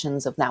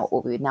questions of now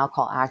what we would now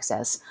call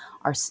access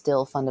are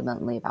still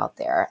fundamentally out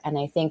there. And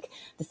I think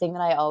the thing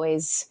that I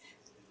always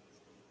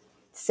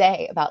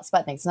say about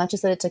Sputnik, it's not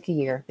just that it took a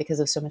year because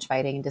of so much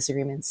fighting and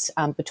disagreements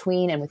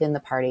between and within the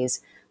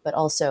parties, but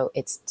also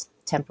it's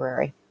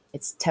temporary.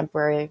 It's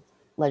temporary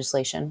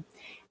legislation.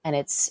 And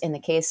it's, in the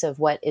case of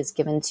what is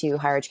given to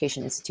higher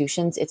education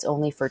institutions, it's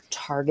only for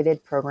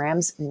targeted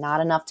programs, not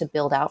enough to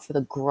build out for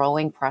the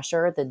growing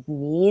pressure, the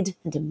need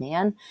and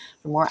demand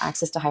for more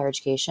access to higher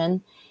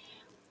education,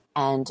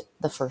 and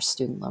the first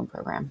student loan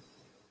program.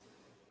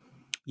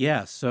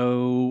 Yeah.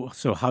 So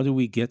how do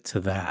we get to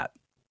that?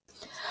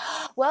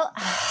 Well,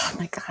 oh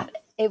my God,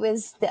 it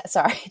was,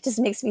 sorry, it just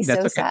makes me That's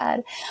so okay.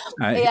 sad.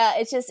 Yeah,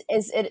 it just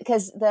is,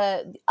 because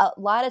a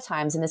lot of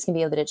times, and this can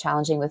be a little bit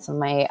challenging with some of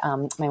my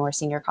my more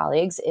senior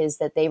colleagues, is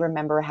that they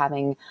remember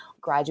having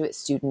graduate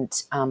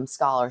student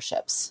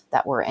scholarships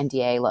that were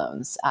NDA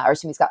loans, or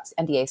excuse me,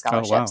 NDA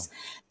scholarships. Oh, wow.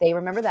 They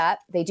remember that.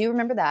 They do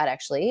remember that,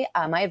 actually.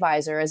 My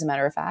advisor, as a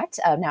matter of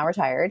fact, now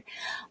retired.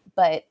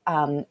 But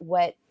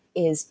what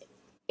is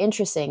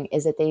interesting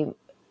is that they're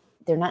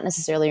not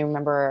necessarily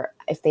remember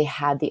if they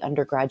had the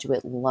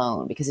undergraduate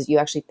loan, because you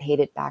actually paid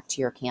it back to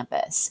your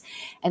campus.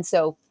 And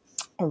so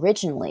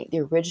originally, the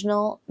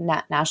original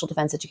National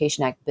Defense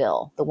Education Act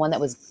bill, the one that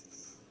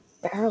was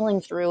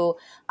barreling through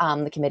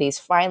the committees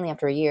finally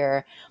after a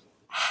year,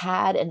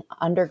 had an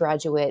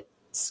undergraduate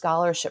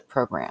scholarship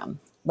program.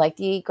 Like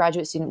the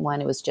graduate student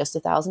one, it was just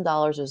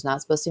 $1,000. It was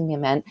not supposed to be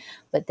meant.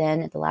 But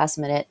then at the last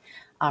minute,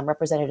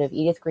 Representative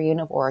Edith Green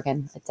of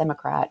Oregon, a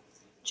Democrat,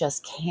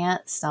 just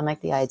can't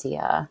stomach the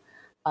idea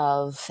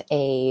of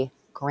a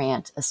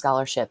grant, a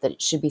scholarship, that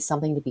it should be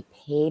something to be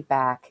paid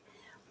back.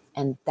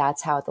 And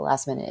that's how at the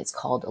last minute it's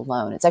called a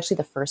loan. It's actually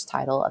the first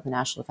title of the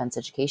National Defense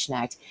Education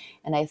Act.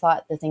 And I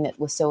thought the thing that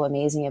was so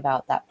amazing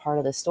about that part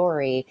of the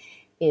story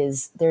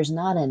is there's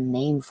not a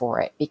name for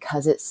it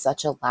because it's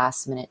such a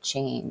last minute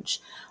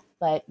change.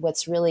 But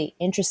what's really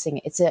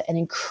interesting, it's an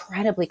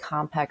incredibly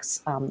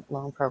complex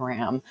loan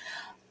program,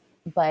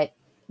 but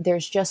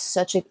there's just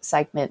such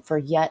excitement for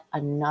yet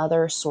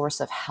another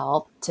source of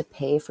help to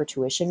pay for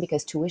tuition,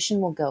 because tuition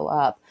will go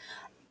up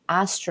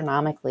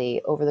astronomically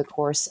over the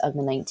course of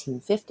the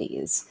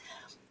 1950s,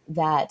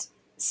 that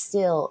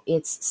still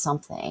it's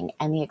something.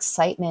 And the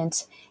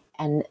excitement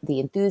and the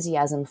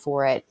enthusiasm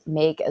for it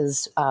make,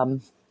 as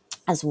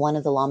one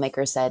of the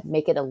lawmakers said,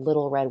 make it a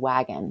little red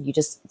wagon. You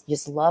just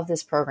love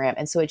this program.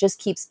 And so it just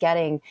keeps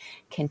getting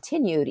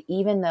continued,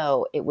 even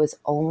though it was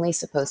only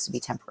supposed to be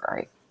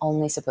temporary.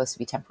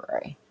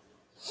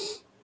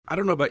 I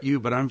don't know about you,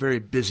 but I'm very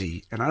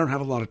busy and I don't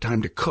have a lot of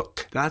time to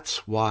cook.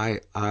 That's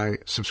why I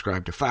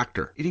subscribe to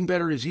Factor. Eating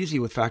better is easy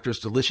with Factor's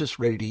delicious,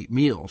 ready-to-eat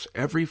meals.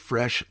 Every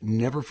fresh,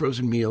 never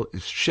frozen meal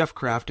is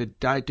chef-crafted,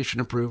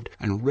 dietitian approved,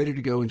 and ready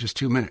to go in just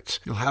 2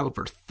 minutes. You'll have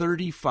over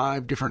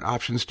 35 different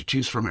options to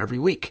choose from every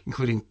week,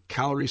 including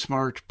Calorie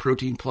Smart,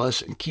 Protein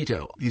Plus, and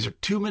Keto. These are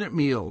 2-minute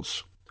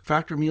meals.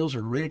 Factor meals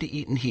are ready to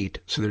eat and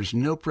heat, so there's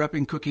no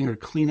prepping, cooking, or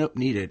cleanup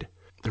needed.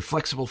 They're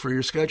flexible for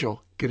your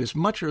schedule. Get as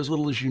much or as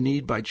little as you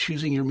need by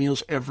choosing your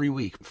meals every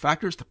week.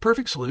 Factor is the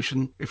perfect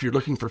solution if you're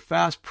looking for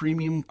fast,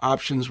 premium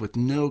options with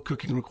no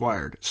cooking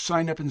required.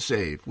 Sign up and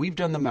save. We've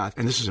done the math,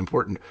 and this is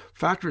important.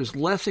 Factor is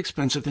less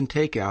expensive than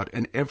takeout,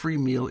 and every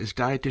meal is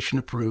dietitian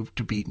approved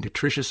to be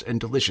nutritious and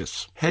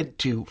delicious. Head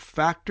to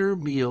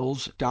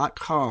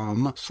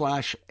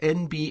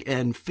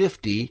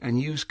factormeals.com/NBN50 and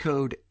use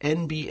code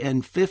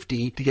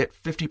NBN50 to get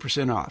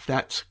 50% off.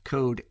 That's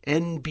code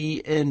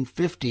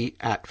NBN50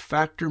 at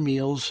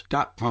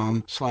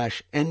factormeals.com/NBN50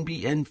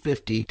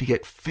 to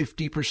get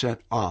 50%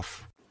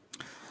 off.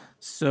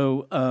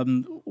 So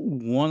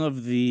one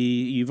of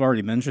you've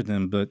already mentioned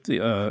him, but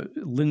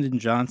Lyndon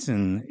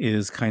Johnson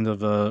is kind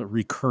of a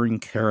recurring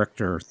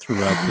character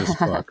throughout this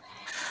book.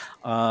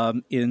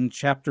 In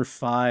chapter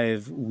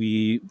 5,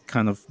 we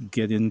kind of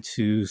get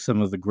into some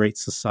of the Great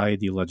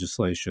Society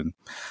legislation.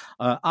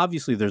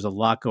 Obviously, there's a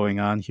lot going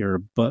on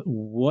here, but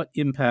what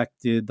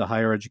impact did the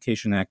Higher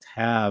Education Act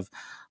have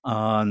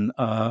on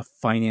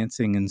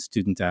financing and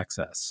student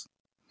access?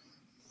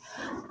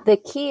 The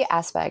key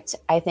aspect,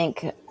 I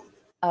think,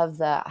 of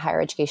the Higher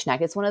Education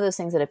Act, it's one of those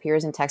things that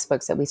appears in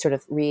textbooks that we sort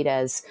of read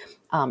as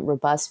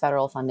robust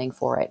federal funding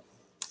for it.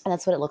 And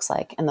that's what it looks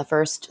like in the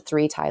first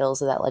 3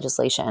 titles of that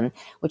legislation,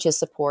 which is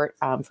support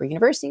for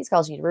universities,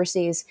 college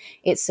universities.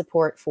 It's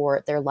support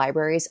for their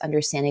libraries,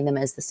 understanding them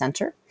as the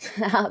center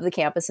of the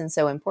campus and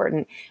so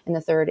important. And the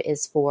third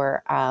is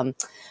for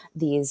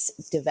these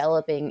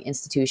developing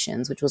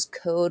institutions, which was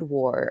code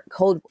word,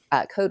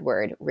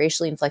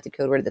 racially inflected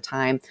code word at the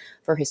time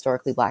for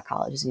historically Black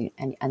colleges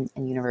and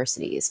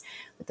universities.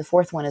 But the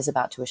fourth one is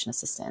about tuition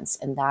assistance.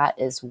 And that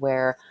is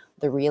where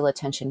the real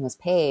attention was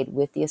paid,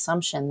 with the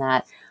assumption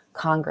that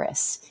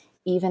Congress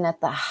even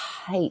at the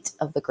height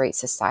of the Great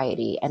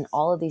Society and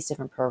all of these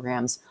different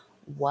programs,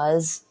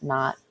 was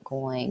not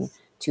going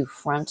to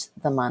front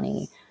the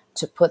money,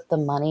 to put the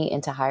money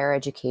into higher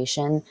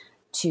education,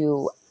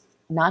 to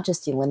not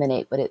just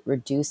eliminate, but it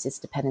reduced its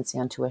dependency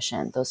on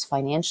tuition. Those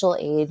financial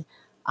aid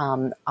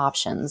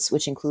options,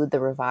 which include the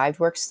revived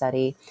work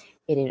study,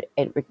 it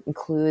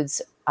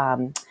includes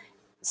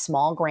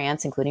small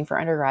grants, including for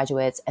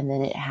undergraduates, and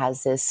then it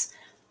has this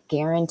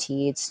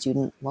guaranteed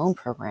student loan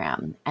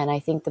program. And I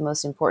think the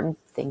most important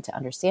thing to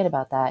understand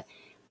about that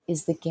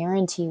is the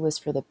guarantee was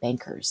for the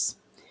bankers.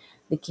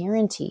 The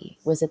guarantee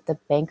was that the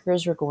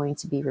bankers were going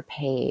to be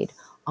repaid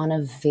on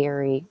a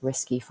very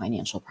risky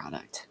financial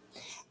product.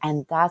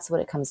 And that's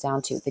what it comes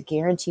down to. The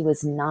guarantee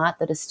was not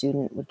that a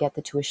student would get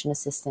the tuition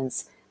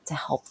assistance to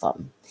help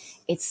them.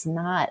 It's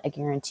not a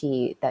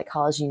guarantee that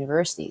colleges and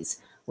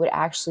universities would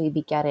actually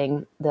be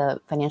getting the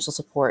financial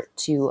support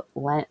to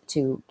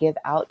give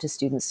out to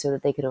students so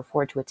that they could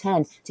afford to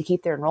attend, to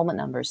keep their enrollment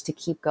numbers, to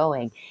keep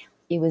going.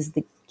 It was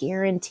the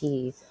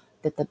guarantee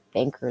that the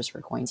bankers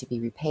were going to be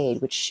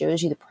repaid, which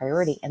shows you the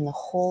priority. And the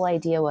whole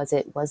idea was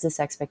this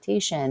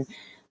expectation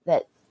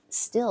that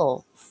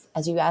still,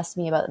 as you asked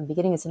me about in the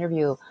beginning of this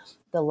interview,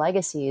 the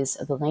legacies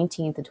of the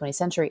 19th and 20th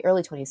century,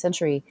 early 20th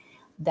century,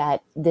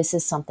 that this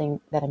is something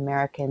that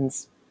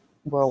Americans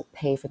will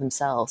pay for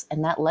themselves.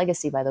 And that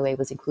legacy, by the way,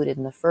 was included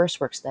in the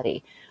first work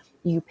study.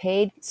 You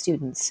paid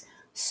students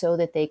so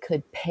that they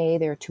could pay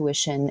their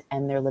tuition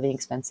and their living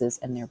expenses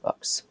and their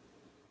books.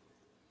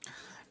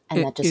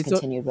 And that just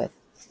continued with...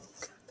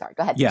 Sorry,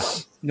 go ahead. Yeah,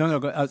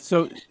 no.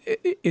 So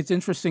it's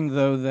interesting,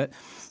 though,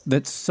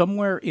 that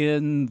somewhere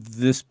in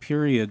this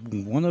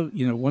period, one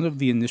of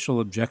the initial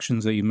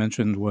objections that you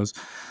mentioned was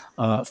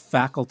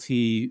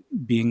faculty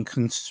being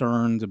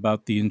concerned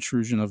about the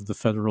intrusion of the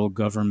federal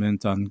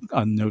government on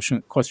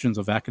questions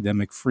of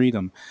academic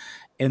freedom,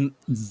 and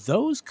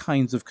those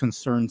kinds of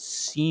concerns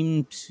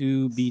seem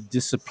to be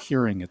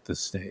disappearing at this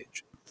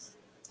stage.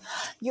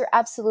 You're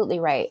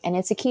absolutely right. And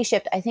it's a key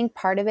shift. I think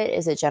part of it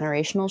is a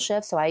generational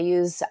shift. So I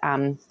use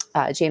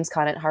James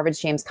Conant, Harvard's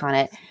James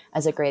Conant,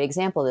 as a great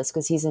example of this,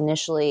 because he's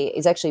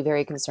actually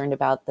very concerned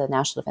about the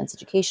National Defense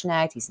Education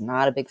Act. He's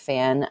not a big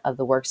fan of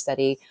the work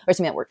study,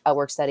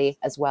 work study,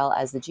 as well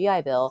as the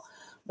GI Bill.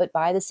 But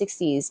by the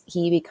 60s,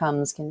 he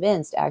becomes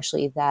convinced,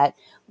 actually, that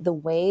the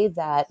way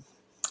that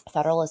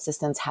federal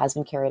assistance has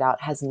been carried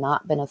out has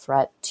not been a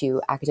threat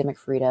to academic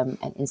freedom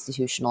and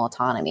institutional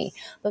autonomy.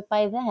 But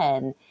by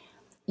then,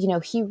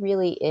 he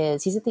really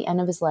is. He's at the end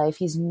of his life.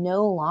 He's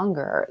no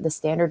longer the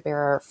standard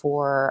bearer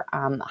for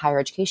higher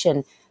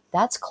education.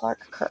 That's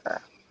Clark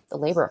Kerr, the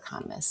labor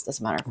economist, as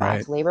a matter of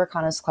fact. Right. Labor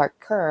economist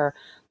Clark Kerr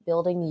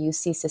building the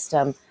UC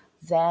system,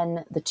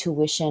 then the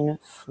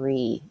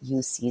tuition-free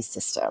UC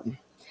system.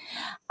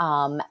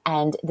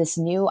 And this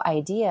new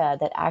idea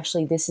that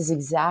actually this is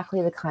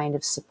exactly the kind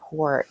of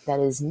support that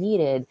is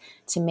needed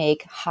to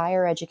make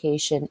higher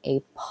education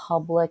a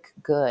public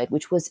good,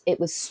 it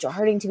was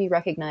starting to be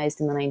recognized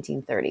in the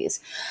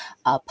 1930s,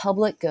 a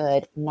public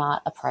good,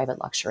 not a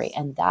private luxury.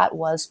 And that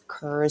was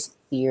Kerr's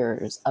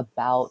fears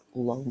about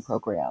loan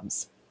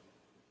programs.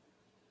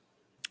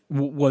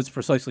 Was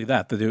precisely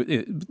that the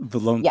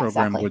loan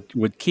program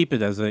exactly. would keep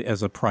it as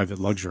a private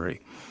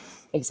luxury.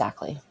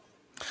 Exactly.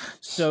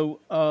 So,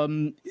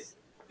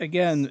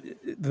 again,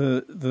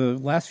 the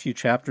last few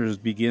chapters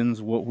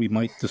begins what we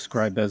might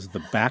describe as the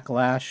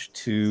backlash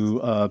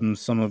to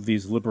some of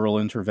these liberal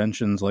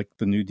interventions like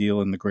the New Deal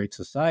and the Great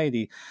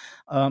Society.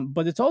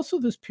 But it's also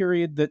this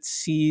period that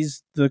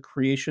sees the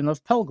creation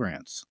of Pell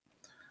Grants.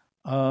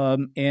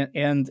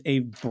 And a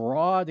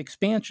broad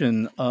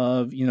expansion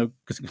of,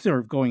 sort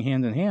of going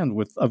hand in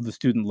hand of the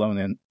student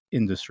loan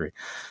industry.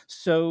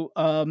 So,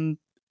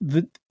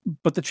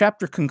 but the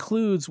chapter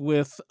concludes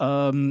with,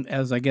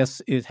 as I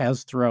guess it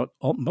has throughout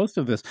most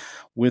of this,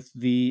 with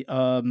the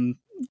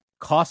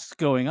costs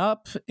going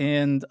up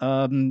and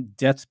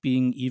debts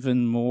being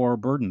even more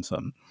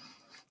burdensome.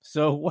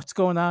 So what's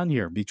going on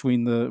here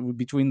between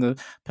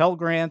the Pell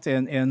Grant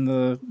and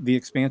the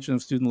expansion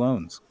of student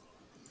loans?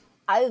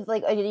 I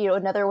like,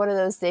 another one of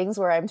those things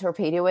where I'm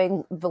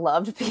torpedoing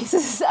beloved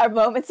pieces or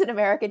moments in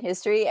American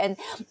history. And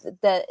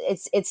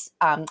it's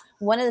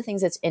one of the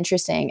things that's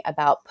interesting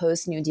about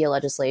post New Deal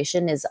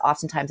legislation is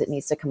oftentimes it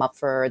needs to come up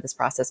for this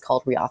process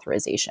called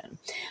reauthorization.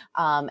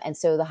 And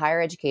so the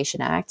Higher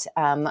Education Act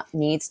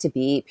needs to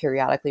be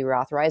periodically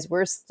reauthorized.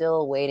 We're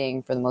still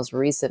waiting for the most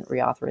recent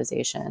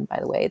reauthorization. By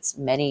the way, it's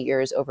many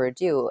years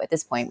overdue at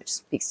this point, which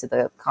speaks to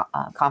the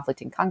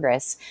conflict in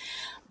Congress.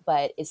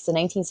 But it's the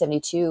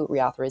 1972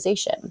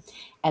 reauthorization.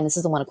 And this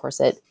is the one, of course,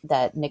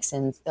 that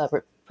Nixon,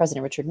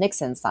 President Richard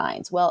Nixon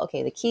signs. Well,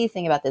 okay, the key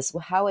thing about this,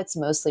 how it's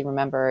mostly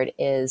remembered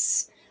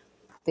is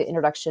the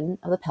introduction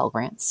of the Pell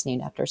Grants,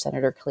 named after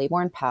Senator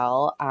Claiborne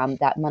Pell,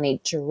 that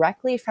money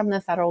directly from the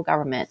federal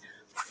government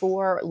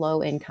for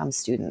low-income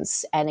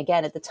students. And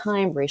again, at the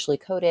time, racially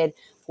coded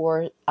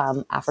for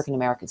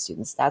African-American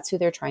students. That's who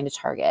they're trying to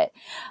target.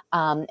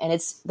 And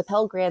the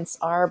Pell Grants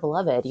are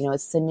beloved.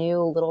 It's the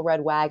new little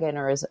red wagon,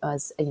 or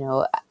as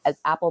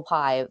apple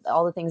pie,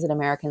 all the things that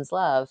Americans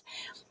love.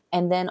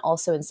 And then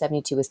also in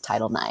 72 is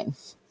Title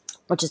IX,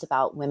 which is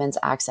about women's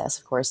access,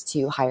 of course,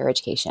 to higher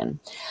education.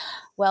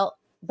 Well,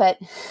 but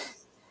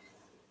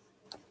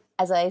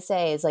as I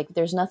say, it's like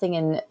there's nothing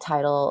in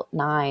Title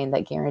IX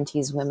that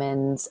guarantees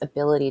women's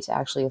ability to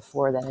actually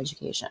afford that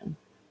education,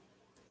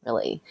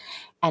 really.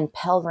 And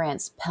Pell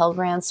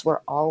Grants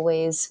were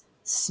always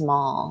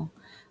small,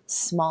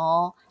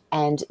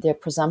 and their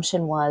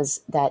presumption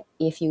was that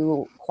if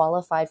you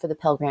qualified for the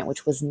Pell Grant,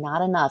 which was not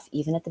enough,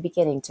 even at the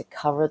beginning, to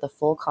cover the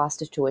full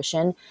cost of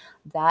tuition,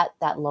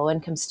 that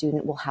low-income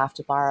student will have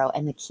to borrow.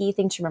 And the key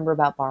thing to remember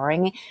about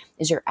borrowing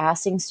is you're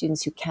asking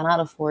students who cannot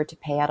afford to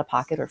pay out of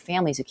pocket, or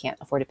families who can't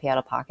afford to pay out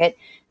of pocket,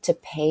 to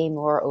pay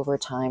more over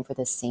time for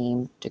the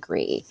same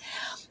degree.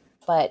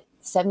 But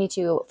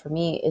 72, for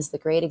me, is the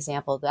great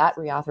example of that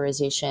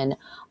reauthorization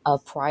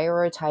of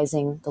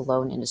prioritizing the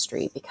loan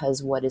industry,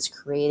 because what is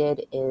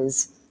created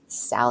is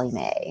Sallie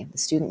Mae, the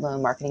Student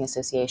Loan Marketing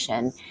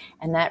Association.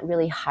 And that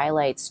really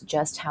highlights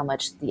just how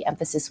much the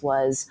emphasis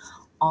was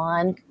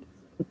on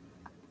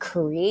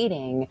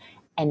creating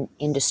an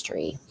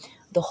industry.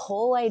 The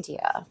whole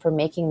idea for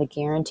making the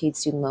guaranteed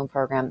student loan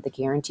program, the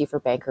guarantee for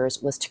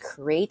bankers, was to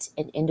create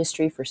an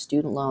industry for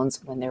student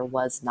loans when there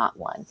was not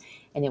one.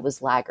 And it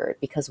was laggard,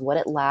 because what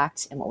it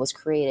lacked and what was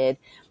created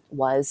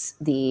was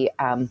the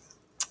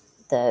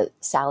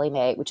Sallie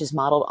Mae, which is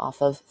modeled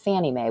off of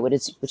Fannie Mae,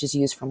 which is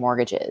used for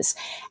mortgages.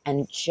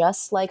 And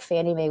just like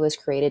Fannie Mae was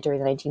created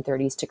during the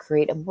 1930s to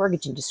create a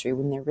mortgage industry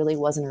when there really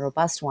wasn't a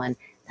robust one,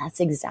 that's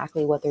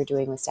exactly what they're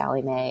doing with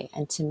Sallie Mae.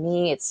 And to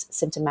me, it's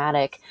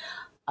symptomatic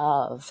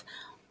of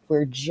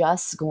we're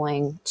just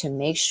going to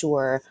make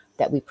sure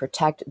that we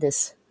protect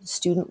this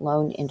student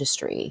loan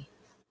industry.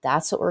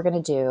 That's what we're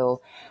going to do,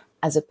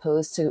 as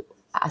opposed to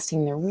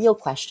asking the real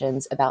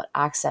questions about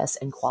access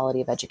and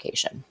quality of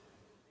education.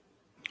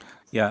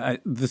 Yeah,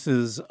 this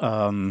is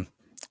the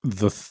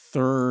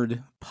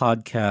third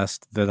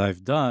podcast that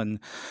I've done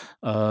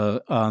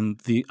on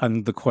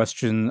the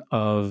question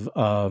of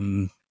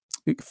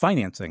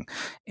financing,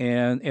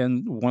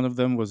 and one of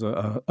them was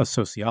a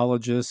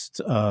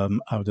sociologist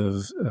out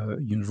of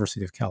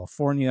University of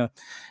California,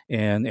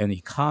 and an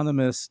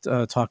economist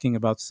talking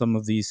about some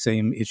of these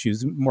same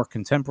issues, more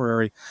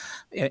contemporary,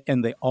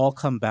 and they all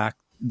come back.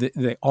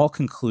 They all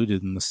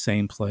concluded in the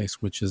same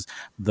place, which is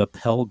the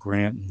Pell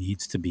Grant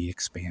needs to be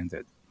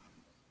expanded.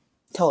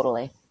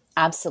 Totally.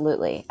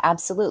 Absolutely.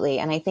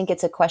 And I think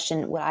it's a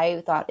question, what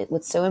I thought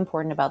what's so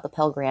important about the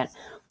Pell Grant,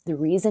 the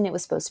reason it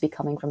was supposed to be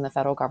coming from the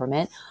federal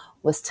government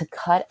was to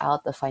cut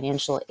out the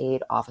financial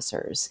aid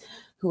officers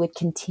who would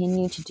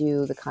continue to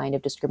do the kind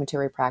of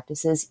discriminatory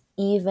practices,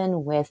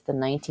 even with the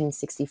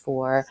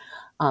 1964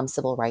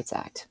 Civil Rights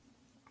Act.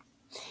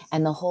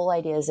 And the whole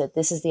idea is that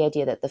this is the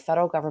idea that the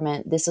federal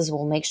government,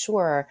 will make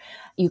sure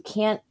you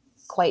can't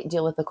quite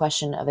deal with the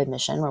question of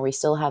admission, where we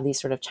still have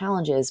these sort of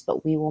challenges,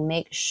 but we will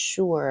make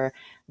sure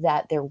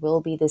that there will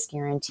be this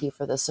guarantee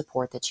for the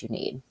support that you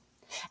need.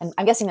 And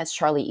I'm guessing that's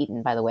Charlie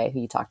Eaton, by the way,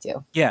 who you talked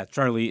to. Yeah,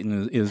 Charlie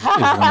Eaton is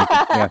wonderful.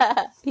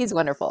 Yeah. He's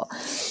wonderful.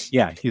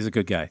 Yeah, he's a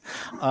good guy.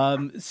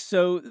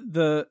 So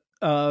the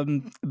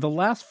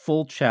last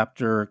full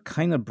chapter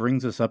kind of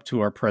brings us up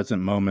to our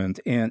present moment,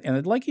 and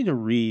I'd like you to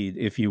read,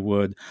 if you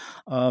would,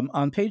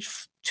 on page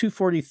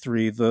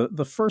 243,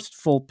 the first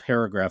full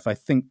paragraph, I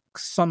think,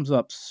 sums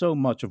up so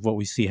much of what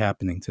we see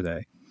happening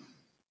today.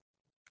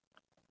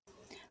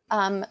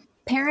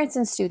 Parents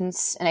and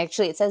students, and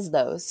actually it says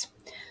those,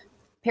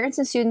 parents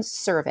and students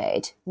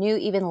surveyed knew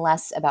even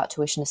less about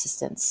tuition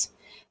assistance.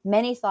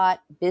 Many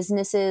thought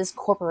businesses,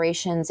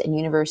 corporations, and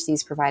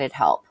universities provided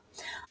help.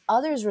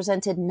 Others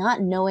resented not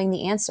knowing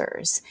the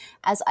answers.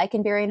 As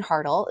Eikenberry and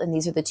Hartle, and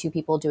these are the two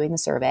people doing the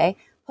survey,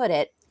 put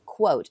it,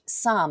 quote,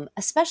 some,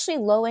 especially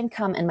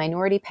low-income and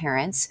minority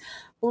parents,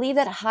 believe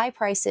that high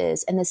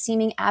prices and the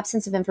seeming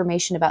absence of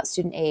information about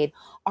student aid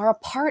are a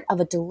part of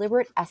a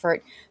deliberate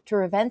effort to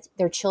prevent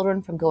their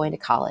children from going to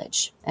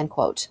college, end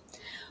quote.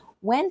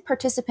 When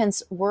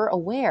participants were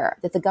aware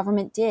that the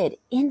government did,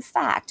 in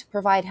fact,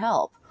 provide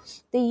help,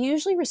 they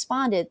usually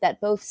responded that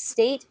both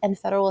state and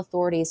federal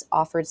authorities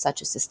offered such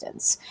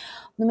assistance.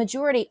 The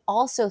majority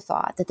also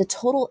thought that the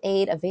total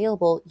aid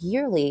available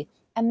yearly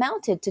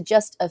amounted to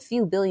just a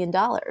few $billion.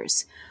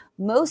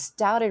 Most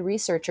doubted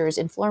researchers,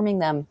 informing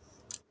them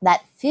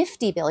that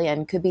 $50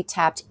 billion could be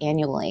tapped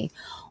annually.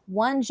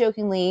 One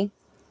jokingly,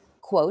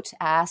 quote,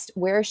 asked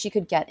where she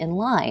could get in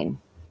line.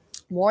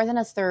 More than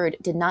a third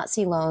did not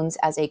see loans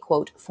as a,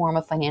 quote, form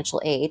of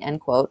financial aid,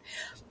 end quote,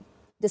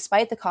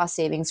 despite the cost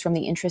savings from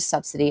the interest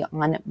subsidy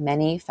on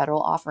many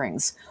federal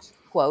offerings,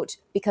 quote,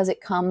 because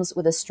it comes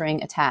with a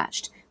string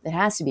attached that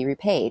has to be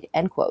repaid,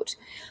 end quote.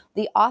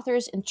 The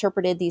authors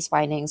interpreted these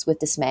findings with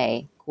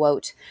dismay,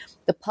 quote,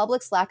 the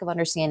public's lack of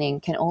understanding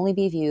can only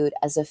be viewed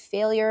as a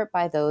failure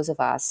by those of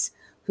us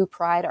who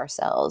pride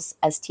ourselves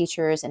as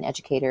teachers and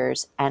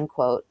educators, end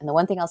quote. And the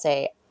one thing I'll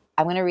say,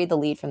 I'm going to read the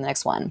lead from the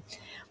next one.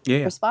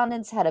 Yeah.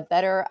 Respondents had a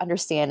better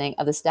understanding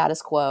of the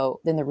status quo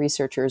than the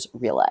researchers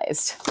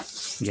realized.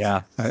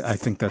 Yeah, I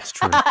think that's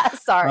true.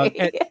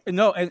 Sorry.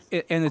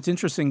 And it's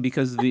interesting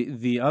because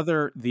the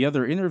other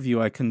interview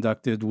I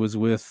conducted was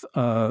with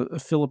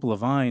Philip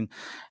Levine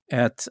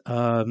and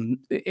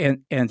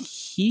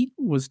he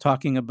was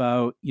talking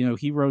about,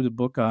 he wrote a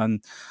book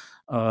on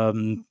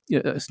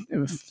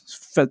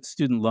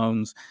student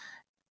loans.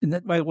 And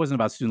it wasn't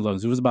about student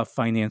loans; it was about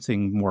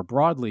financing more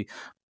broadly.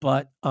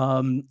 But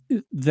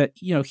that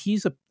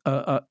he's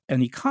an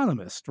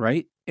economist,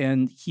 right?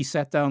 And he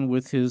sat down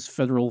with his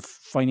federal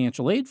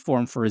financial aid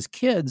form for his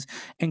kids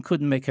and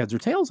couldn't make heads or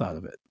tails out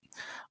of it.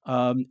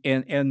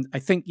 And I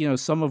think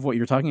some of what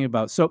you're talking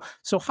about. So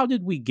how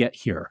did we get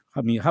here?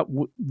 I mean,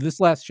 this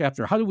last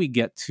chapter? How did we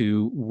get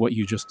to what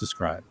you just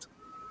described?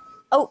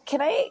 Oh,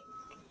 can I?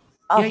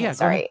 Oh, yeah.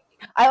 Sorry.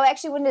 I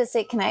actually wanted to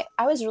say,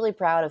 I was really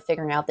proud of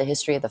figuring out the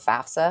history of the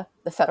FAFSA,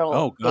 the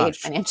Federal Aid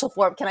Financial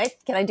Form. Can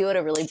I do it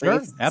a really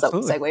brief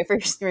segue for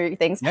your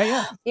things?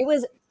 Yeah. It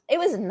was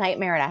a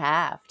nightmare and a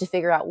half to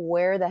figure out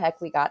where the heck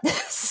we got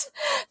this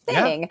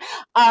thing.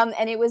 Yeah.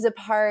 And it was a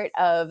part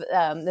of the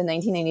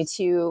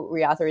 1992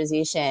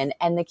 reauthorization.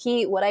 And the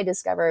key, what I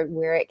discovered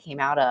where it came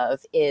out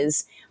of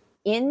is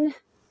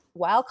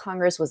while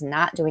Congress was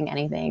not doing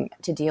anything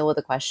to deal with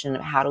the question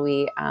of how do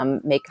we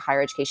make higher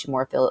education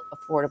more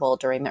affordable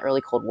during the early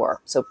Cold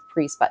War, so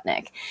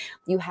pre-Sputnik,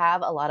 you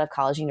have a lot of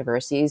college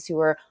universities who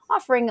are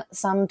offering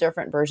some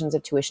different versions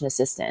of tuition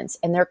assistance.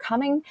 And they're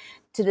coming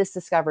to this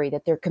discovery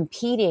that they're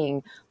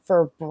competing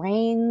for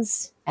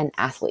brains and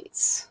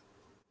athletes.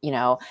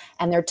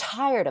 And they're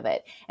tired of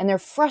it. And they're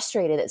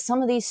frustrated that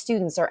some of these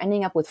students are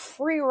ending up with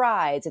free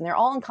rides and they're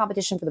all in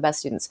competition for the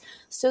best students.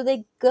 So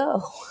they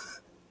go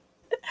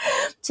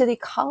to the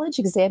College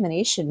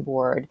Examination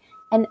Board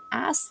and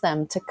ask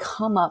them to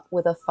come up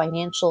with a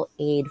financial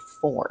aid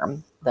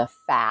form, the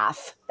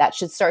FAF. That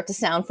should start to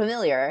sound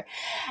familiar.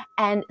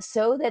 And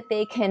so that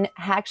they can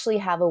actually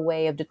have a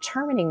way of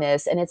determining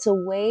this. And it's a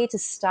way to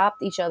stop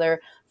each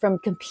other from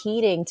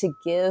competing to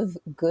give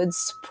good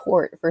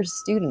support for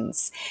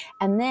students.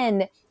 And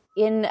then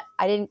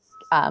I didn't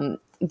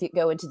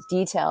go into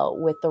detail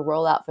with the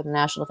rollout for the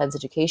National Defense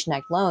Education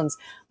Act loans,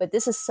 but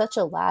this is such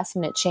a last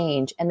minute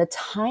change. And the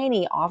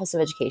tiny Office of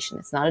Education,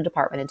 it's not a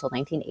department until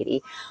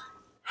 1980,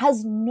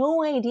 has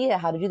no idea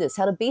how to do this,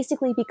 how to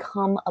basically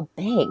become a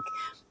bank.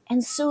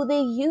 And so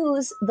they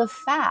use the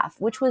FAF,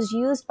 which was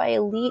used by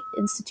elite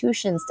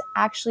institutions to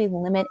actually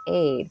limit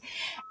aid.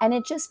 And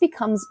it just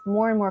becomes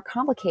more and more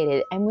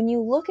complicated. And when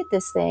you look at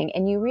this thing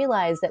and you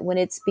realize that when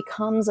it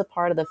becomes a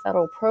part of the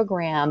federal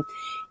program,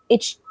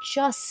 it's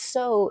just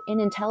so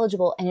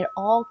unintelligible. And it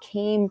all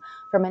came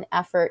from an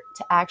effort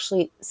to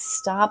actually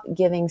stop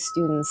giving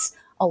students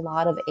a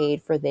lot of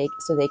aid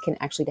so they can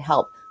actually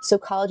help. So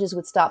colleges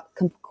would stop,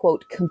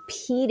 quote,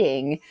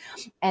 competing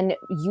and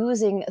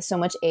using so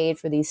much aid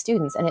for these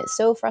students. And it's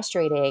so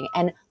frustrating.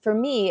 And for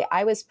me,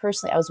 I was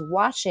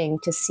watching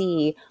to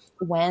see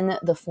when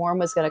the form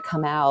was going to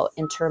come out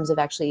in terms of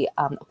actually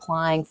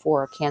applying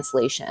for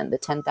cancellation, the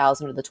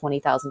 $10,000 or the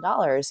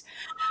 $20,000.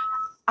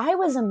 I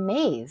was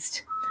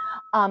amazed.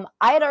 I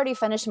had already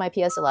finished my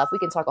PSLF. We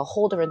can talk a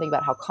whole different thing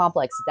about how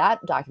complex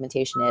that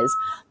documentation is,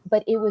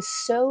 but it was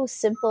so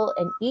simple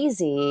and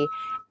easy.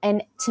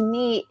 And to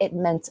me, it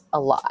meant a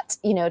lot,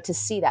 to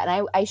see that.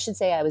 And I should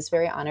say I was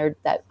very honored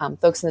that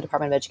folks in the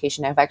Department of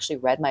Education have actually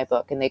read my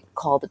book and they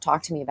called to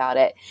talk to me about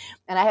it.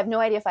 And I have no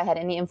idea if I had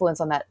any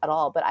influence on that at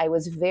all, but I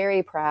was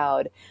very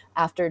proud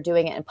after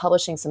doing it and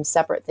publishing some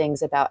separate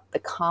things about the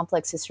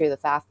complex history of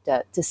the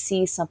FAFSA to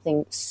see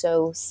something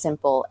so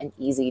simple and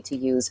easy to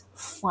use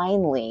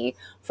finally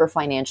for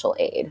financial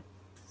aid.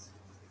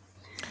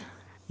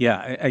 Yeah,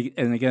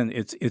 and again,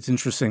 it's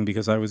interesting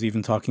because I was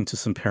even talking to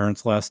some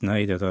parents last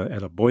night at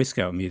a Boy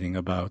Scout meeting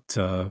about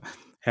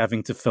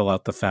having to fill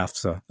out the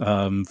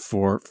FAFSA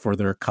for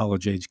their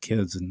college age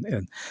kids,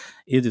 and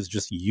it is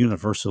just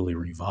universally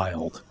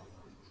reviled.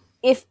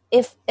 If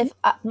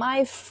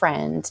my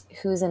friend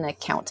who's an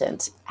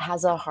accountant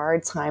has a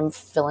hard time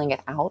filling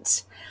it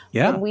out,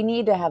 then we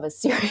need to have a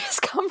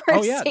serious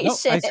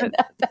conversation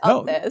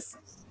about this.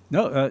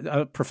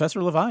 No,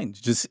 Professor Levine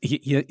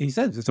he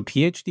said it's a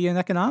PhD in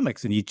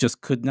economics, and he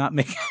just could not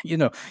make.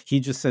 He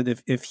just said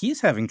if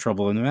he's having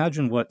trouble, and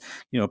imagine what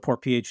poor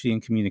PhD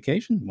in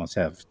communication must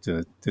have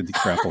to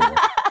grapple with.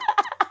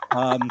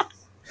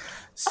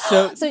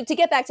 So to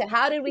get back to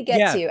how did we get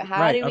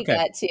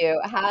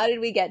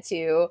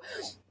to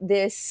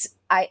this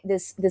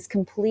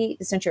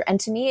complete censure? And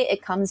to me,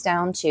 it comes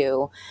down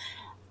to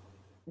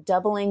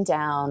doubling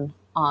down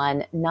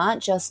on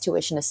not just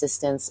tuition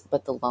assistance,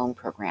 but the loan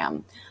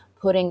program,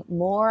 putting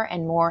more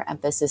and more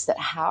emphasis that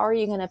how are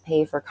you going to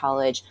pay for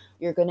college?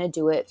 You're going to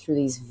do it through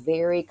these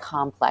very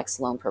complex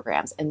loan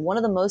programs. And one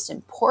of the most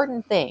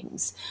important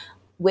things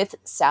with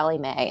Sallie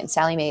Mae. And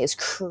Sallie Mae is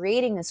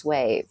creating this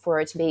way for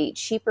it to be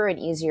cheaper and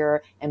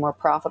easier and more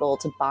profitable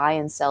to buy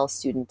and sell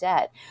student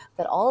debt.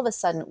 That all of a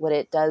sudden, what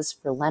it does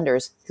for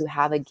lenders who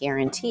have a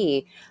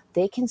guarantee,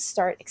 they can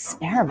start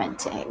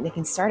experimenting. They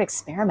can start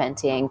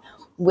experimenting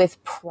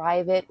with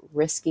private,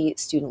 risky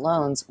student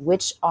loans,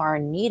 which are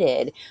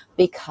needed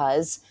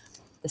because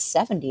the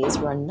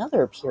 70s were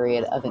another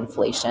period of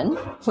inflation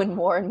when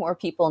more and more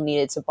people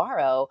needed to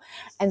borrow.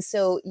 And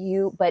so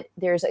but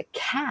there's a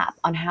cap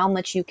on how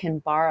much you can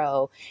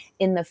borrow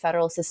in the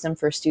federal system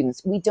for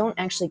students. We don't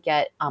actually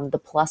get the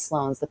PLUS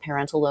loans, the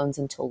parental loans,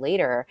 until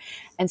later.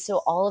 And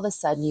so all of a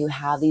sudden you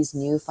have these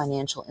new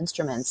financial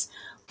instruments,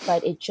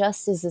 but it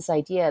just is this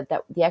idea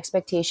that the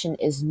expectation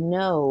is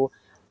no,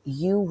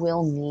 you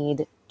will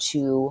need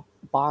to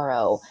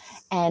borrow.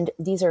 And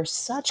these are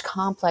such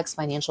complex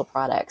financial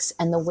products,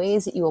 and the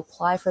ways that you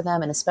apply for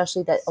them, and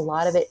especially that a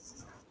lot of it,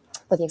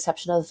 with the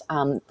exception of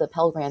the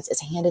Pell Grants,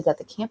 is handed at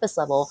the campus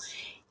level,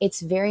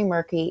 it's very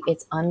murky,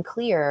 it's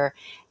unclear.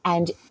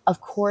 And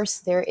of course,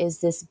 there is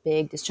this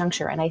big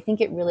disjuncture. And I think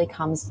it really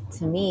comes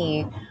to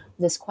me,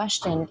 this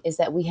question is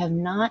that we have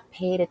not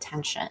paid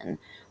attention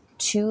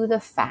to the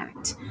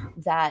fact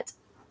that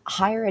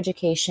higher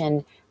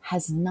education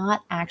has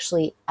not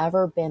actually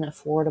ever been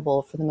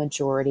affordable for the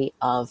majority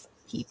of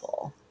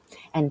people.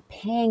 And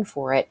paying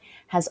for it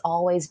has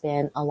always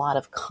been a lot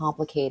of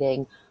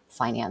complicating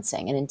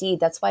financing. And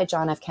indeed, that's why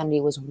John F. Kennedy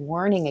was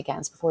warning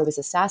against, before he was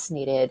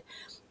assassinated,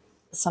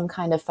 some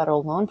kind of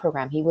federal loan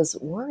program. He was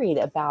worried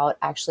about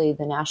actually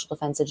the National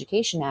Defense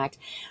Education Act,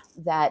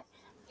 that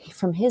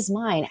from his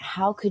mind,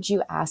 how could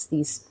you ask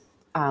these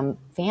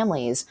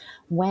families,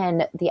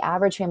 when the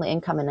average family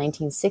income in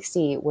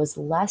 1960 was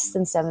less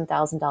than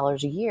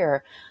 $7,000 a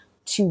year,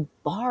 to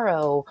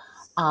borrow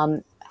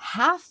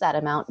half that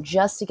amount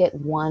just to get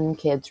one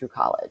kid through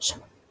college?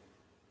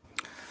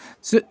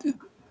 So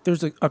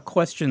there's a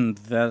question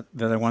that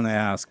I want to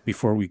ask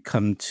before we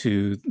come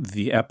to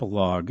the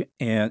epilogue,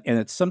 and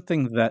it's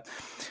something that,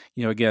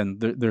 again,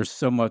 there's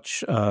so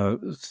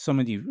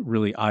many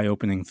really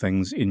eye-opening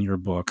things in your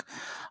book,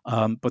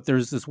 but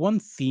there's this one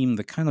theme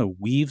that kind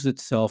of weaves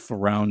itself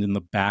around in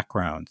the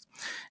background,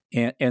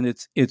 and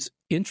it's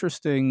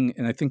interesting,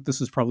 and I think this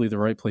is probably the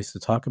right place to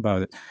talk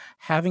about it,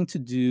 having to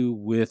do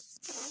with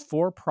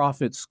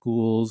for-profit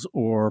schools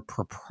or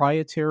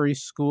proprietary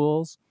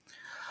schools,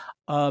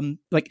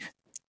 like.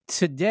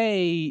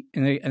 Today,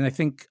 and I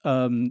think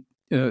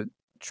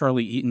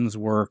Charlie Eaton's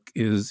work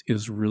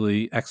is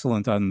really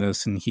excellent on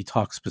this, and he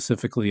talks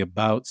specifically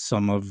about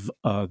some of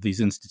these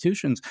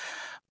institutions.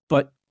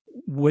 But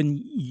when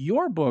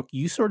your book,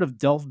 you sort of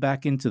delve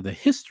back into the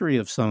history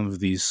of some of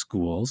these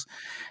schools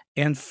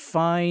and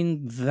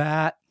find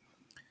that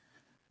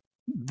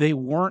they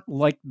weren't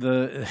like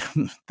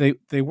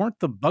they weren't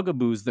the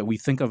bugaboos that we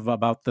think of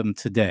about them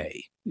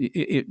today,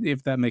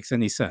 if that makes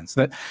any sense.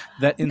 That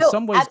in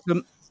some ways,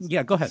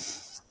 yeah, go ahead.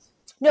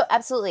 No,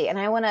 absolutely. And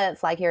I want to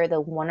flag here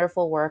the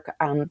wonderful work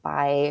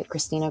by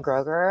Christina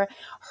Groger,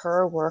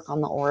 her work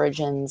on the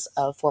origins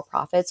of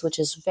for-profits, which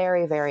is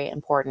very, very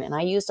important. And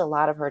I used a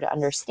lot of her to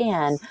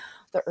understand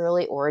the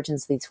early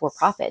origins of these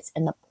for-profits.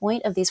 And the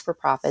point of these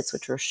for-profits,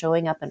 which were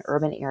showing up in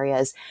urban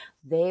areas,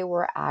 they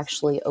were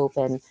actually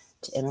open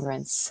to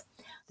immigrants.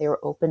 They were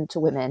open to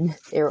women.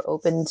 They were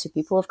open to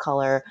people of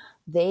color.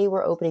 They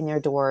were opening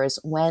their doors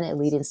when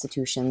elite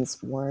institutions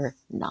were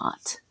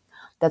not.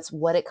 That's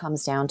what it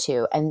comes down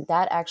to. And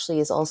that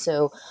actually is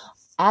also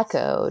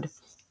echoed.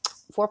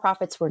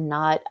 For-profits were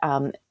not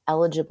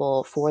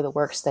eligible for the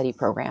work-study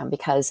program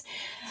because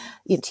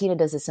Tina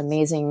does this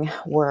amazing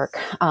work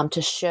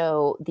to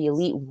show the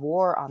elite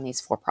war on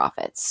these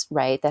for-profits,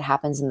 right? That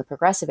happens in the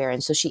progressive era.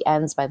 And so she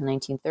ends by the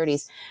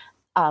 1930s.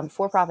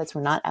 For-profits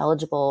were not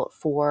eligible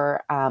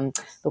for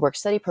the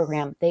work-study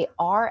program. They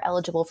are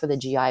eligible for the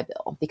GI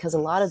Bill because a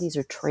lot of these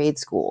are trade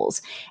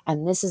schools.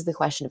 And this is the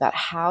question about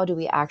how do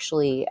we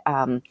actually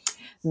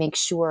make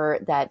sure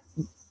that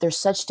there's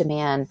such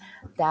demand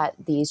that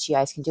these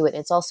GIs can do it.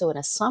 It's also an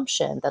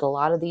assumption that a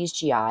lot of these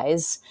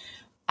GIs,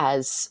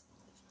 as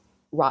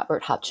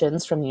Robert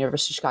Hutchins from the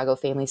University of Chicago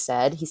famously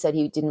said,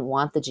 he didn't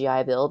want the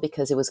GI Bill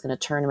because it was going to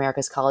turn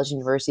America's college and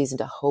universities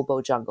into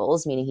hobo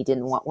jungles, meaning he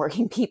didn't want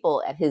working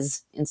people at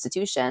his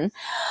institution.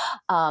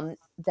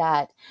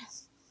 That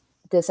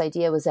this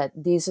idea was that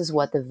this is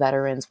what the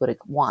veterans would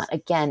want.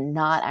 Again,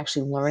 not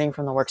actually learning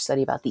from the work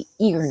study about the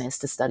eagerness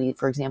to study,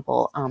 for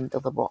example, the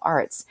liberal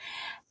arts.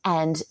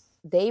 And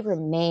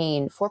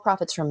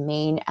for-profits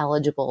remain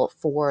eligible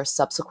for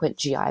subsequent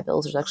GI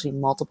Bills. There's actually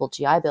multiple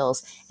GI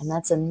Bills. And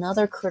that's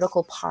another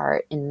critical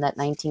part in that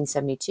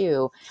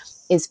 1972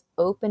 is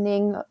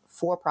opening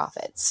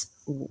for-profits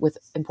with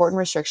important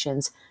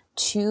restrictions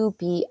to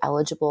be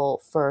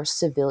eligible for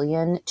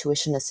civilian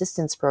tuition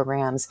assistance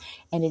programs.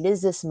 And it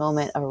is this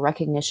moment of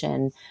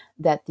recognition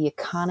that the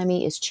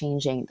economy is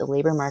changing, the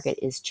labor market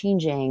is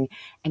changing,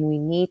 and we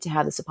need to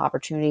have this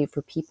opportunity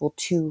for people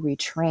to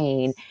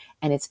retrain.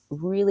 And it's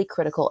really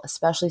critical,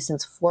 especially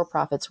since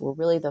for-profits were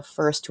really the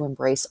first to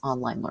embrace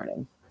online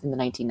learning in the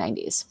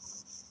 1990s.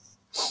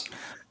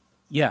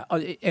 Yeah,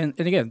 and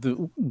again,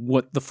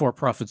 what the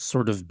for-profits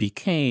sort of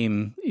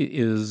became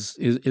is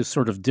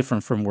sort of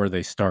different from where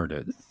they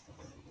started.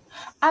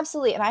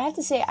 Absolutely. And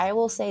I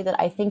will say that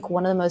I think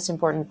one of the most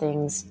important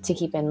things to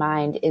keep in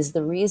mind is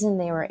the reason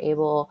they were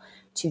able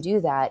to do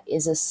that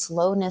is a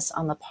slowness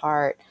on the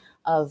part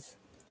of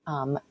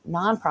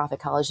nonprofit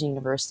colleges and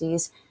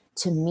universities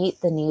to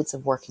meet the needs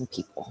of working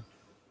people.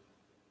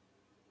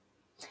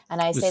 And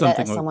I say that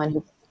as someone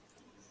who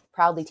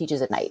proudly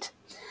teaches at night.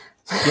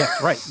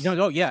 Yes, right.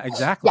 No, yeah,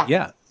 exactly.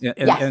 Yeah.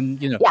 And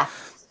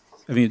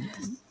I mean,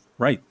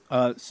 right.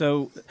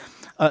 So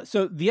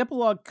the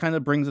epilogue kind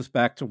of brings us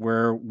back to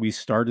where we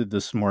started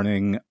this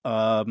morning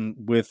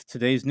with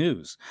today's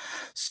news.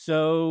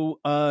 So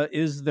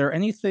is there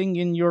anything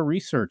in your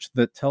research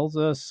that tells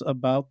us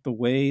about the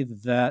way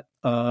that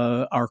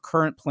our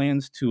current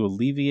plans to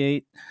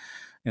alleviate,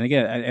 and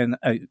again,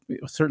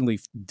 certainly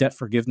debt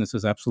forgiveness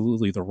is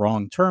absolutely the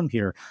wrong term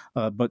here,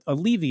 but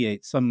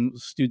alleviate some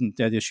student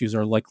debt issues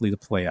are likely to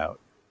play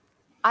out?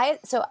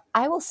 So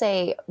I will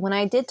say, when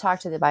I did talk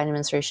to the Biden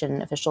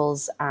administration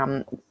officials,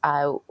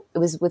 it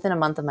was within a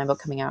month of my book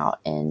coming out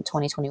in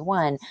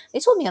 2021. They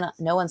told me on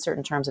no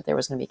uncertain terms that there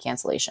was going to be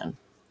cancellation.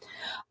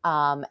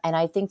 And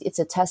I think it's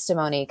a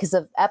testimony, because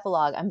the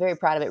epilogue, I'm very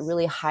proud of it,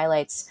 really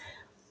highlights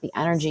the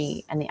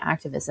energy and the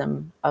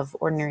activism of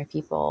ordinary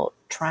people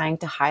trying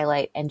to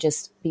highlight and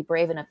just be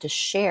brave enough to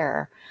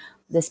share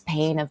this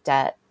pain of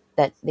debt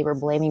that they were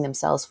blaming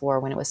themselves for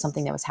when it was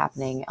something that was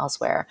happening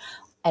elsewhere.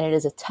 And it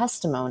is a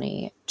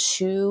testimony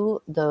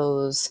to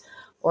those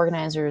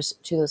organizers,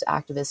 to those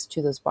activists,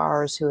 to those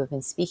borrowers who have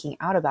been speaking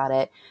out about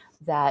it,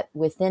 that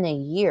within a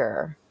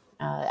year,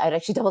 I'd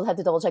actually had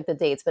to double check the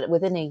dates, but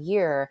within a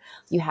year,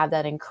 you have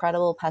that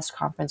incredible press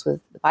conference with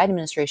the Biden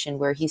administration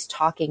where he's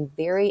talking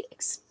very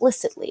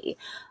explicitly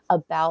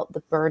about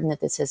the burden that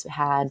this has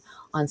had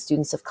on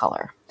students of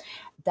color.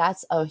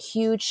 That's a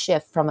huge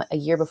shift from a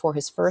year before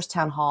his first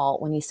town hall,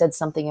 when he said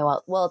something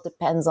about, well, it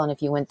depends on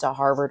if you went to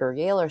Harvard or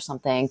Yale or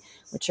something,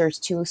 which are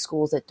two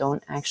schools that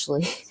don't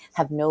actually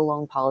have no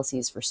loan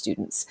policies for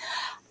students.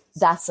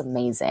 That's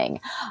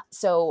amazing.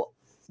 So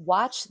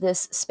watch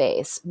this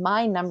space.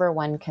 My number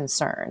one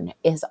concern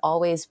has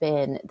always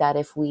been that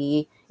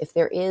if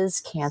there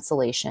is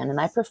cancellation, and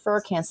I prefer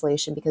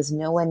cancellation because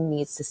no one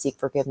needs to seek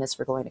forgiveness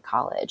for going to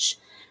college.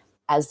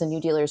 As the New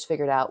Dealers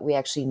figured out, we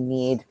actually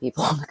need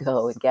people to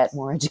go and get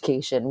more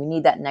education. We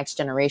need that next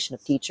generation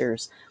of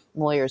teachers,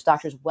 lawyers,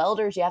 doctors,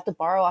 welders. You have to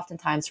borrow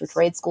oftentimes for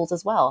trade schools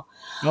as well.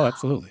 Oh,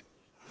 absolutely.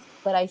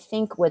 But I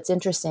think what's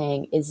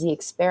interesting is the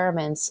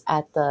experiments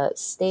at the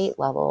state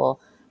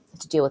level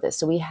to deal with this.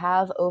 So we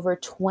have over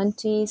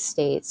 20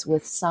 states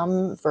with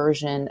some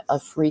version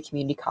of free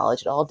community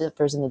college. It all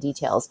differs in the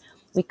details.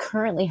 We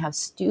currently have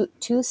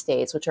two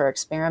states which are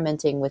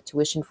experimenting with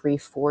tuition-free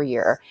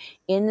 4-year.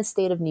 In the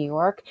state of New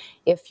York,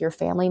 if your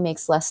family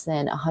makes less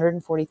than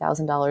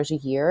 $140,000 a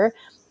year,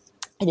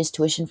 it is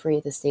tuition-free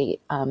at the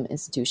state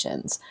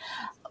institutions.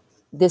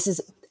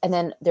 And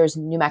then there's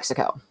New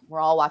Mexico. We're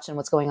all watching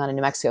what's going on in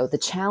New Mexico. The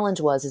challenge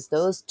is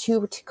those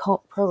two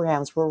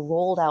programs were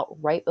rolled out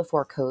right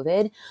before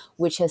COVID,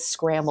 which has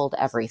scrambled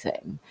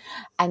everything.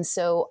 And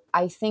so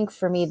I think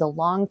for me, the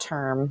long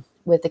term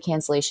with the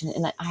cancellation,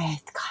 and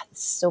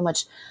so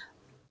much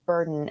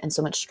burden and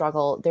so much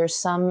struggle. There's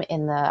some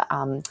in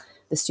the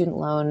student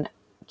loan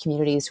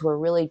communities who are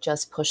really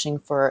just pushing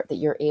for that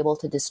you're able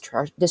to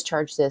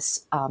discharge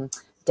this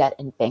debt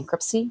in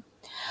bankruptcy.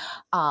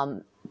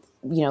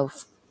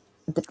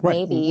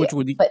 Maybe, which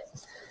would be, but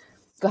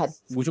go ahead.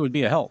 Which would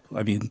be a help.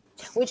 I mean,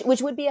 which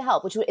would be a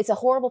help. It's a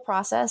horrible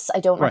process.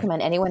 I don't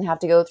recommend anyone have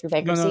to go through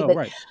bankruptcy,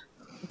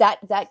 but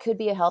that could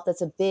be a help.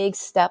 That's a big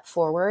step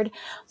forward.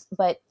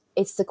 But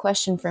it's the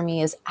question for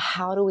me is,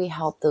 how do we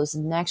help those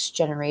next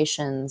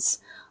generations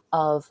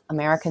of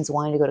Americans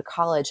wanting to go to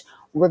college,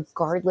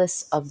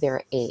 regardless of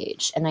their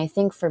age? And I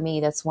think for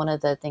me, that's one of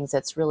the things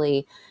that's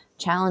really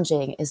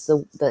challenging is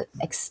the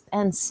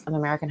expense of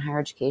American higher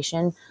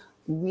education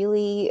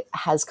really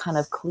has kind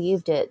of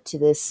cleaved it to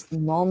this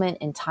moment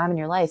in time in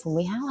your life when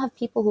we now have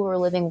people who are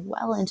living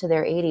well into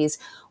their 80s.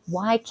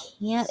 Why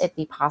can't it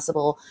be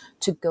possible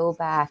to go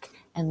back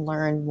and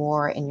learn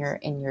more in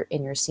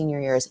your senior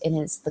years? And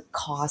it's the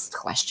cost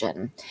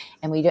question.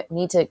 And we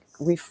need to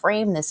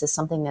reframe this as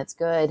something that's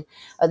good.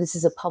 This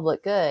is a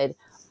public good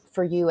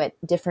for you at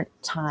different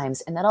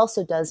times. And that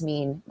also does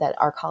mean that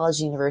our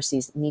college and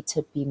universities need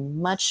to be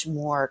much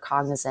more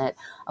cognizant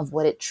of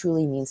what it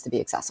truly means to be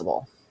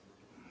accessible.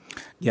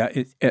 Yeah,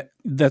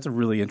 that's a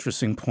really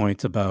interesting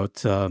point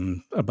about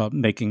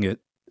making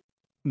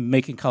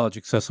college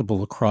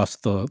accessible across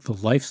the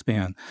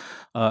lifespan.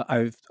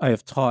 I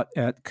have taught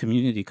at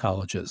community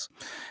colleges,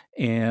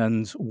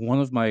 and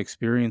one of my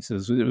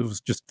experiences, it was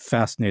just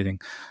fascinating.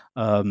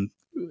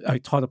 I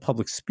taught a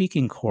public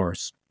speaking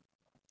course,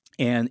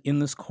 and in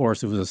this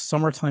course, it was a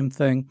summertime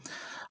thing.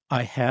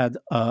 I had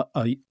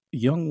a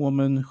young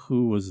woman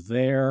who was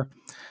there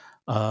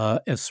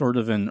as sort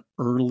of an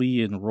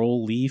early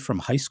enrollee from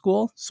high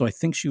school. So I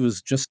think she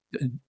was just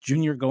a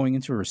junior going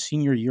into her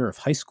senior year of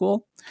high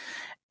school,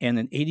 and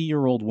an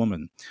 80-year-old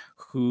woman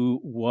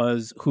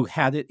who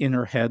had it in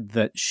her head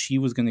that she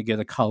was going to get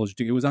a college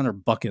degree. It was on her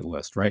bucket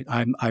list, right?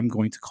 I'm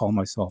going to call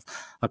myself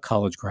a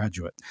college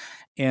graduate.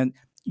 And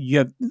you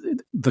have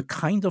the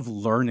kind of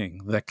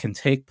learning that can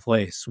take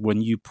place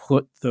when you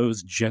put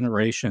those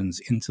generations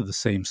into the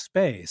same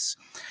space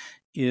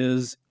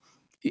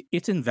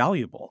it's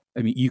invaluable.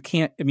 I mean,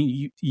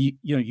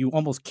 you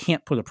almost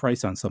can't put a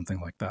price on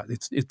something like that.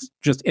 It's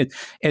just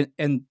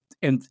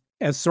and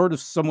as sort of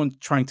someone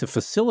trying to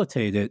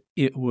facilitate it,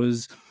 it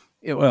was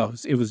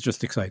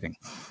just exciting.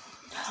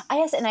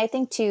 Yes, and I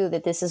think too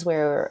that this is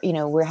where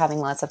we're having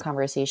lots of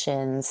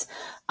conversations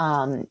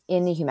in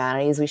the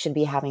humanities. We should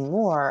be having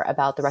more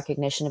about the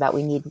recognition about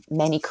we need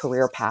many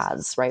career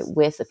paths, right,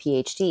 with a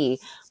PhD.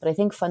 But I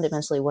think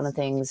fundamentally one of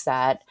the things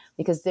that,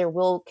 because there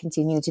will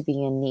continue to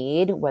be a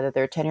need, whether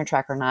they're tenure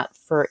track or not,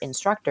 for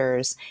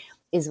instructors,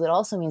 is what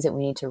also means that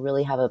we need to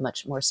really have a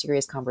much more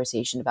serious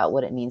conversation about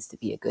what it means to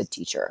be a good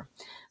teacher.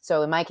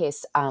 So in my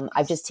case,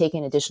 I've just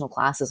taken additional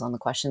classes on the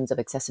questions of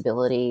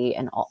accessibility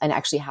and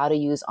actually how to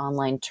use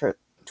online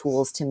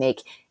tools to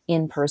make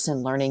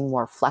in-person learning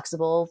more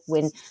flexible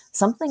when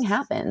something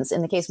happens.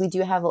 In the case, we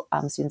do have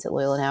students at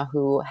Loyola now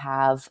who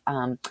have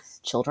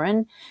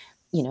children.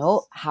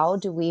 How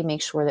do we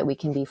make sure that we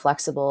can be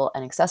flexible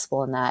and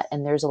accessible in that?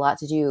 And there's a lot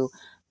to do.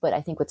 But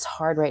I think what's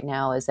hard right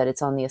now is that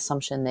it's on the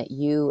assumption that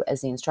you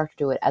as the instructor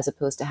do it, as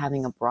opposed to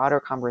having a broader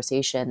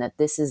conversation that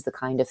this is the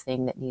kind of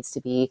thing that needs to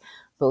be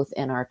both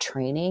in our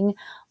training,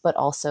 but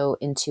also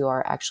into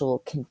our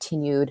actual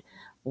continued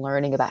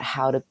learning about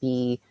how to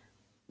be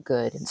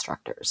good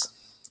instructors,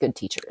 good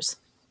teachers.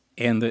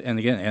 And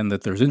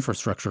that there's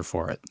infrastructure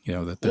for it,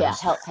 that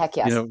there's, heck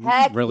yes,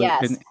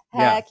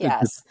 heck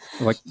yes.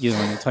 Like,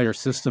 an entire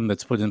system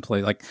that's put in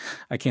place. Like,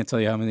 I can't tell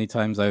you how many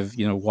times I've,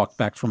 walked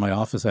back from my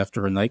office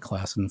after a night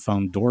class and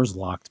found doors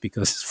locked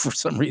because for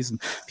some reason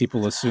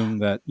people assume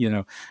that,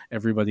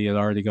 everybody had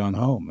already gone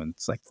home. And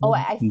it's like,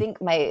 I think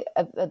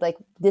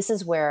this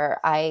is where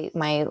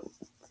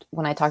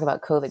when I talk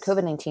about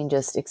COVID-19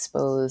 just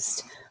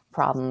exposed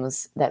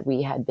problems that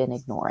we had been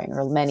ignoring,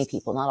 or many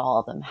people, not all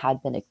of them,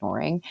 had been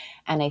ignoring.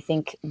 And I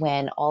think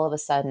when all of a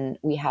sudden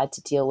we had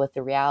to deal with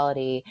the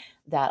reality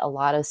that a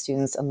lot of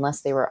students, unless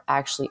they were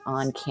actually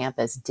on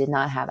campus, did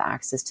not have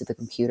access to the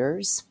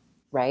computers,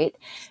 right?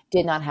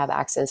 Did not have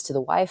access to the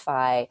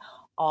Wi-Fi.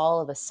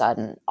 All of a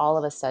sudden,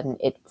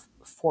 it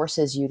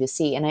forces you to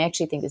see. And I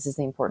actually think this is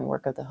the important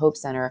work of the Hope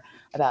Center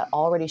about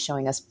already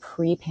showing us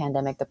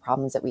pre-pandemic the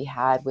problems that we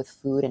had with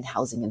food and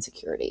housing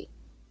insecurity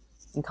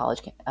in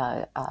college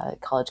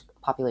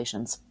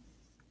populations.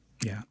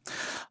 Yeah.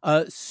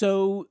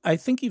 So I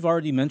think you've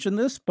already mentioned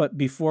this, but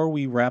before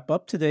we wrap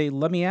up today,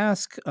 let me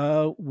ask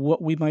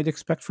what we might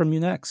expect from you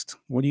next.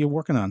 What are you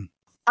working on?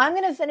 I'm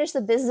going to finish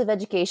the Business of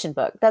Education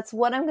book. That's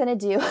what I'm going to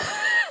do.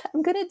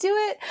 I'm going to do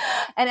it.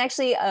 And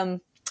actually,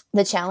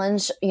 the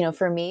challenge,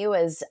 for me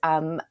was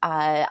I'm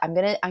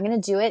gonna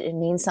do it. It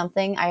means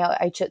something.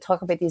 I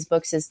talk about these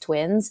books as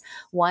twins.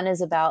 One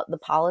is about the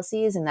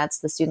policies, and that's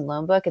the student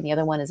loan book, and the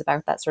other one is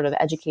about that sort of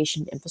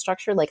education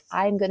infrastructure. Like,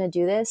 I'm gonna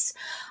do this.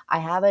 I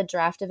have a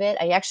draft of it.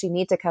 I actually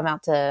need to come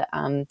out to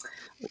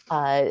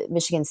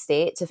Michigan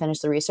State to finish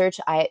the research.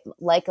 I,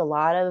 like a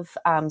lot of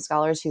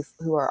scholars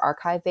who are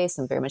archive based.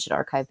 I'm very much an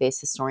archive based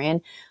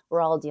historian.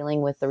 We're all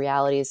dealing with the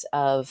realities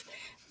of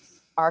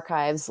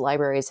archives.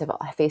 Libraries have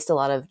faced a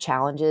lot of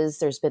challenges.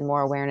 There's been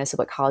more awareness of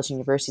what college and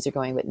universities are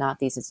going, but not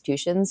these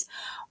institutions.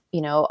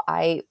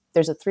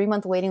 There's a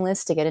 3-month waiting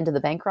list to get into the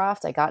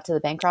Bancroft. I got to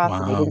the Bancroft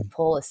and they didn't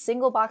pull a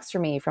single box for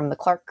me from the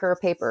Clark Kerr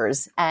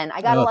papers. And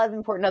I got a lot of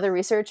important other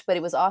research, but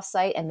it was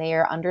offsite and they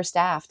are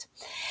understaffed.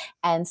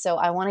 And so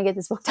I want to get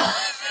this book done.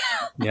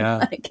 Yeah. I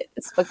want to get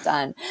this book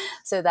done.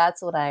 So that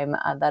is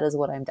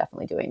what I'm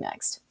definitely doing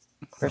next,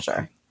 for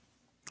sure.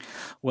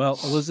 Well,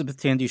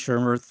 Elizabeth Tandy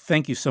Schirmer,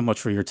 thank you so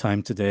much for your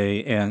time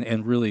today,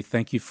 and really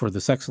thank you for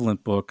this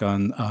excellent book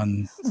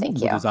on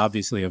what is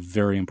obviously a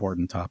very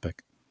important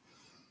topic.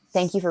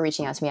 Thank you for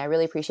reaching out to me. I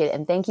really appreciate it.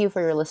 And thank you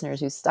for your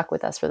listeners who stuck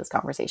with us for this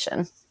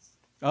conversation.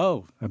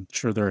 Oh, I'm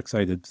sure they're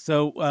excited.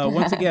 So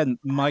once again,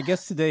 my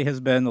guest today has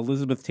been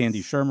Elizabeth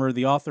Tandy Schirmer,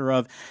 the author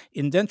of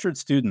Indentured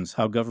Students,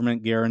 How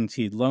Government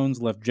Guaranteed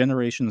Loans Left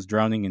Generations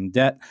Drowning in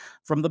Debt,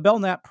 from the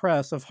Belknap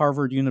Press of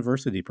Harvard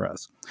University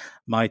Press.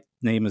 My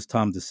name is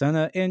Tom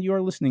DeSena, and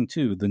you're listening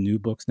to the New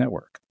Books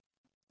Network.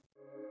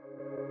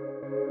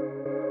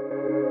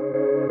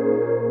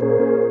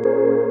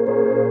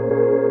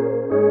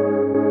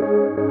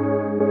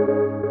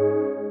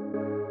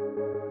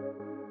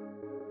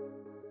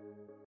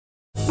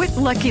 With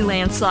Lucky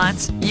Land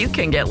Slots, you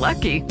can get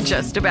lucky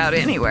just about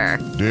anywhere.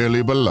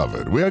 Dearly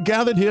beloved, we are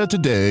gathered here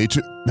today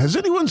to... Has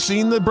anyone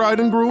seen the bride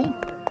and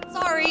groom?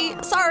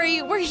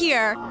 Sorry, we're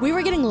here. We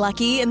were getting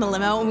lucky in the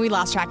limo and we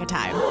lost track of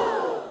time.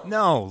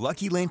 No,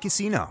 Lucky Land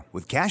Casino,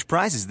 with cash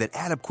prizes that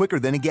add up quicker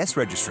than a guest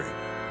registry.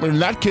 In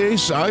that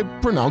case, I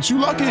pronounce you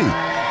lucky.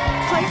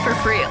 Play for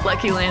free at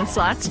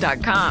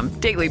LuckyLandSlots.com.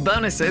 Daily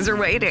bonuses are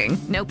waiting.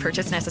 No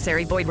purchase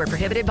necessary. Void where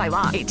prohibited by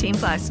law.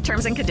 18+.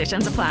 Terms and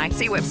conditions apply.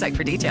 See website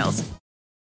for details.